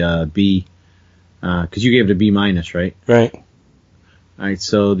up B, because you gave it a B-, right? Right. All right.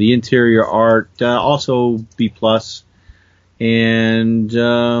 So the interior art, also B+, and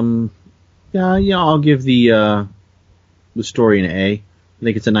I'll give the story an A. I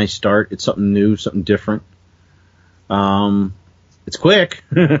think it's a nice start. It's something new, something different. It's quick,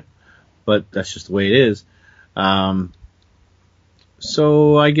 but that's just the way it is.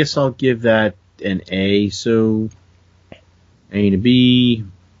 So I guess I'll give that an A. So A to B,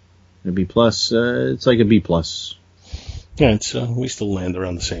 a B+. It's like a B+. Yeah, we still land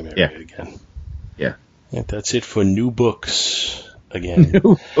around the same area again. Yeah. That's it for new books again.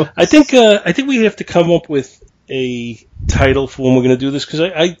 I think we have to come up with a title for when we're going to do this, because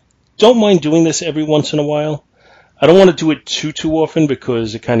I don't mind doing this every once in a while. I don't want to do it too often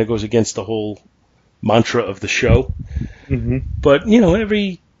because it kind of goes against the whole mantra of the show. Mm-hmm. But,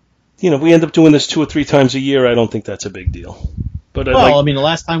 we end up doing this 2 or 3 times a year. I don't think that's a big deal. But the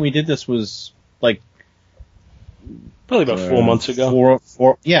last time we did this was like probably about 4 months ago.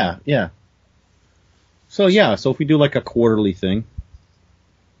 Yeah. So if we do like a quarterly thing,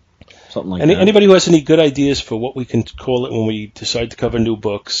 something like that. Anybody who has any good ideas for what we can call it when we decide to cover new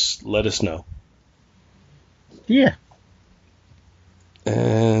books, let us know. Yeah.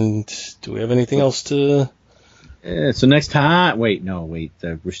 And do we have anything else to... So next time... Wait,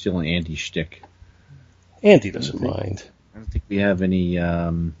 we're still on Andy's shtick. Andy doesn't mind. I don't think we have any...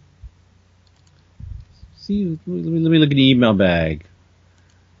 See, let me look at the email bag.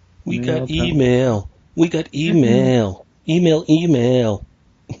 We got email. Email.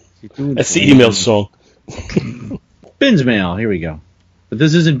 That's the email song. Bins mail. Here we go. But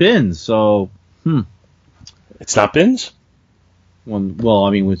this isn't Bins, so... It's not Bins?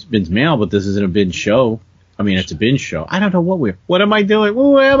 Well, it's Bins mail, but this isn't a Bins show. It's a Bins show. I don't know what am I doing?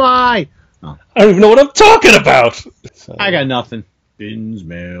 Who am I? Oh. I don't even know what I'm talking about. So. I got nothing. Bins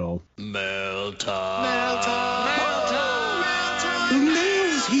mail. Mail time. The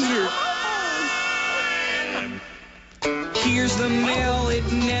mail's here. Here's the mail,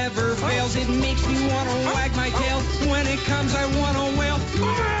 it never fails. It makes me want to wag my tail. When it comes, I want to wail.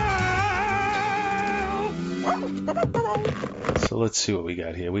 So let's see what we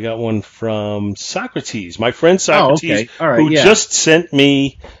got here. We got one from Socrates, my friend Socrates, okay. All right, who just sent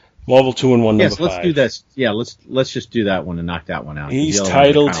me Marvel 2-in-1 number 5. Yes, let's do this. Yeah, let's just do that one and knock that one out. He's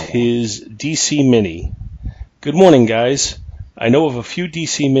titled his DC Mini. Good morning, guys. I know of a few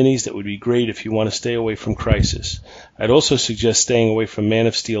DC minis that would be great if you want to stay away from Crisis. I'd also suggest staying away from Man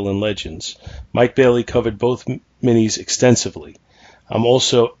of Steel and Legends. Mike Bailey covered both minis extensively.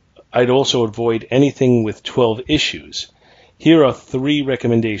 I'd also avoid anything with 12 issues. Here are 3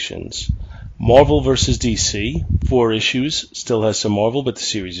 recommendations. Marvel vs. DC, 4 issues, still has some Marvel, but the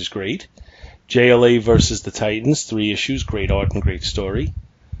series is great. JLA vs. the Titans, 3 issues, great art and great story.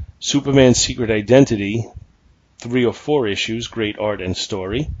 Superman's Secret Identity, 3 or 4 issues, great art and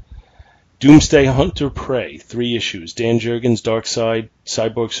story. Doomsday Hunter Prey, 3 issues, Dan Jurgens, Darkseid,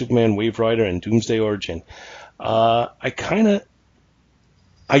 Cyborg Superman, Wave Rider, and Doomsday Origin.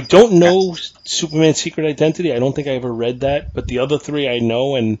 I don't know Superman's Secret Identity. I don't think I ever read that, but the other 3 I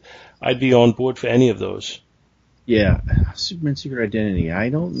know, and I'd be on board for any of those. Yeah, Superman's Secret Identity. I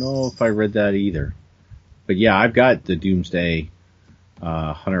don't know if I read that either. But yeah, I've got the Doomsday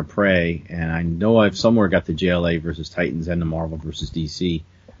Hunter Prey, and I know I've somewhere got the JLA versus Titans and the Marvel versus DC.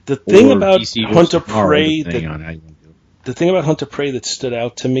 The thing about Hunter Prey, the thing about Hunter Prey that stood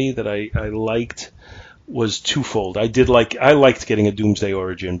out to me that I liked was twofold. I liked getting a Doomsday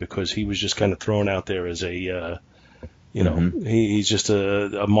Origin because he was just kind of thrown out there as a, he's just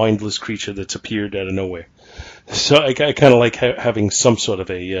a mindless creature that's appeared out of nowhere. So I kind of like having some sort of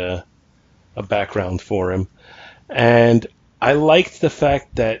a background for him. And I liked the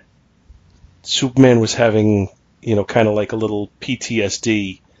fact that Superman was having, kind of like a little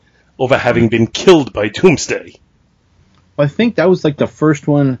PTSD over having been killed by Doomsday. Well, I think that was like the first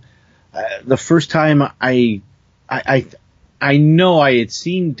one. The first time I know I had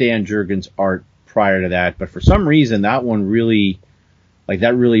seen Dan Jurgens' art prior to that, but for some reason that one really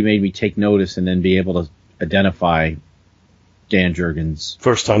made me take notice and then be able to identify Dan Jurgens.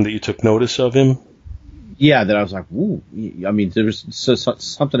 First time that you took notice of him? Yeah, that I was like, ooh. There was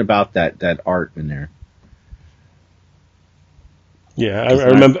something about that art in there. Yeah,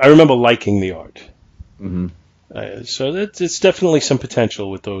 I remember liking the art. Mm-hmm. So it's definitely some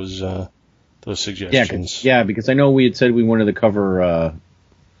potential with those suggestions. Yeah, because I know we had said we wanted to cover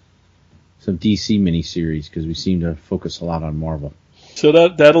some DC miniseries because we seem to focus a lot on Marvel. So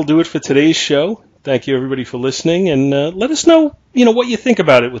that'll do it for today's show. Thank you everybody for listening, and let us know what you think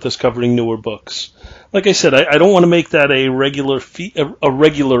about it with us covering newer books. Like I said, I don't want to make that a regular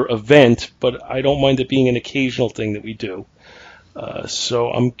event, but I don't mind it being an occasional thing that we do. So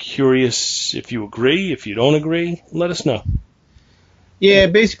I'm curious if you agree. If you don't agree, let us know. Yeah,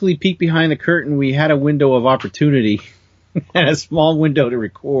 basically, peek behind the curtain. We had a window of opportunity and a small window to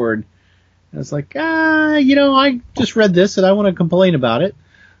record. And it's like, I just read this and I want to complain about it.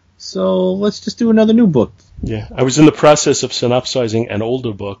 So let's just do another new book. Yeah, I was in the process of synopsizing an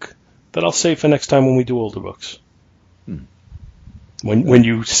older book that I'll save for next time when we do older books. When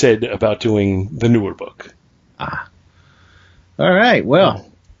you said about doing the newer book. All right, well.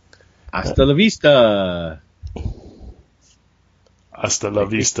 Hasta la vista. Hasta la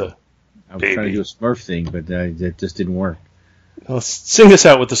vista. I was trying to do a Smurf thing, but that just didn't work. Well, sing us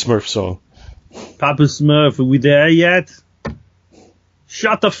out with the Smurf song. Papa Smurf, are we there yet?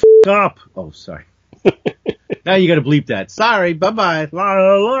 Shut the f*** up. Oh, sorry. Now you got to bleep that. Sorry. Bye-bye. La,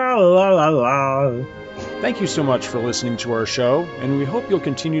 la, la, la, la. Thank you so much for listening to our show, and we hope you'll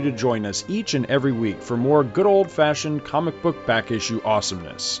continue to join us each and every week for more good old-fashioned comic book back issue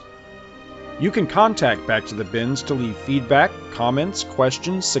awesomeness. You can contact Back to the Bins to leave feedback, comments,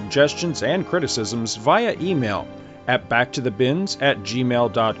 questions, suggestions, and criticisms via email at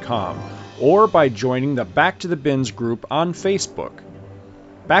backtothebins@gmail.com or by joining the Back to the Bins group on Facebook.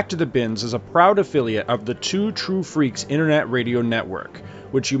 Back to the Bins is a proud affiliate of the Two True Freaks Internet Radio Network,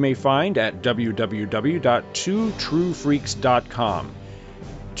 which you may find at www.twotruefreaks.com.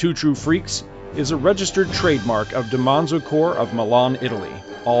 Two True Freaks is a registered trademark of DiManzo Corps of Milan, Italy.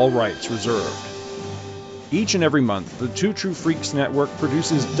 All rights reserved. Each and every month, the Two True Freaks Network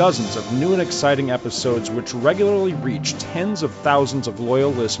produces dozens of new and exciting episodes which regularly reach tens of thousands of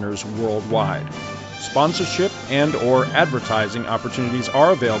loyal listeners worldwide. Sponsorship and or advertising opportunities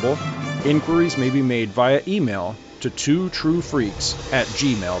are available. Inquiries may be made via email to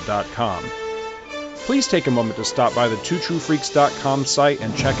twotruefreaks@gmail.com. Please take a moment to stop by the twotruefreaks.com site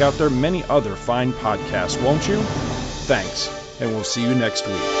and check out their many other fine podcasts, won't you? Thanks, and we'll see you next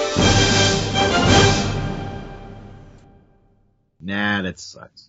week. Nah, that sucks.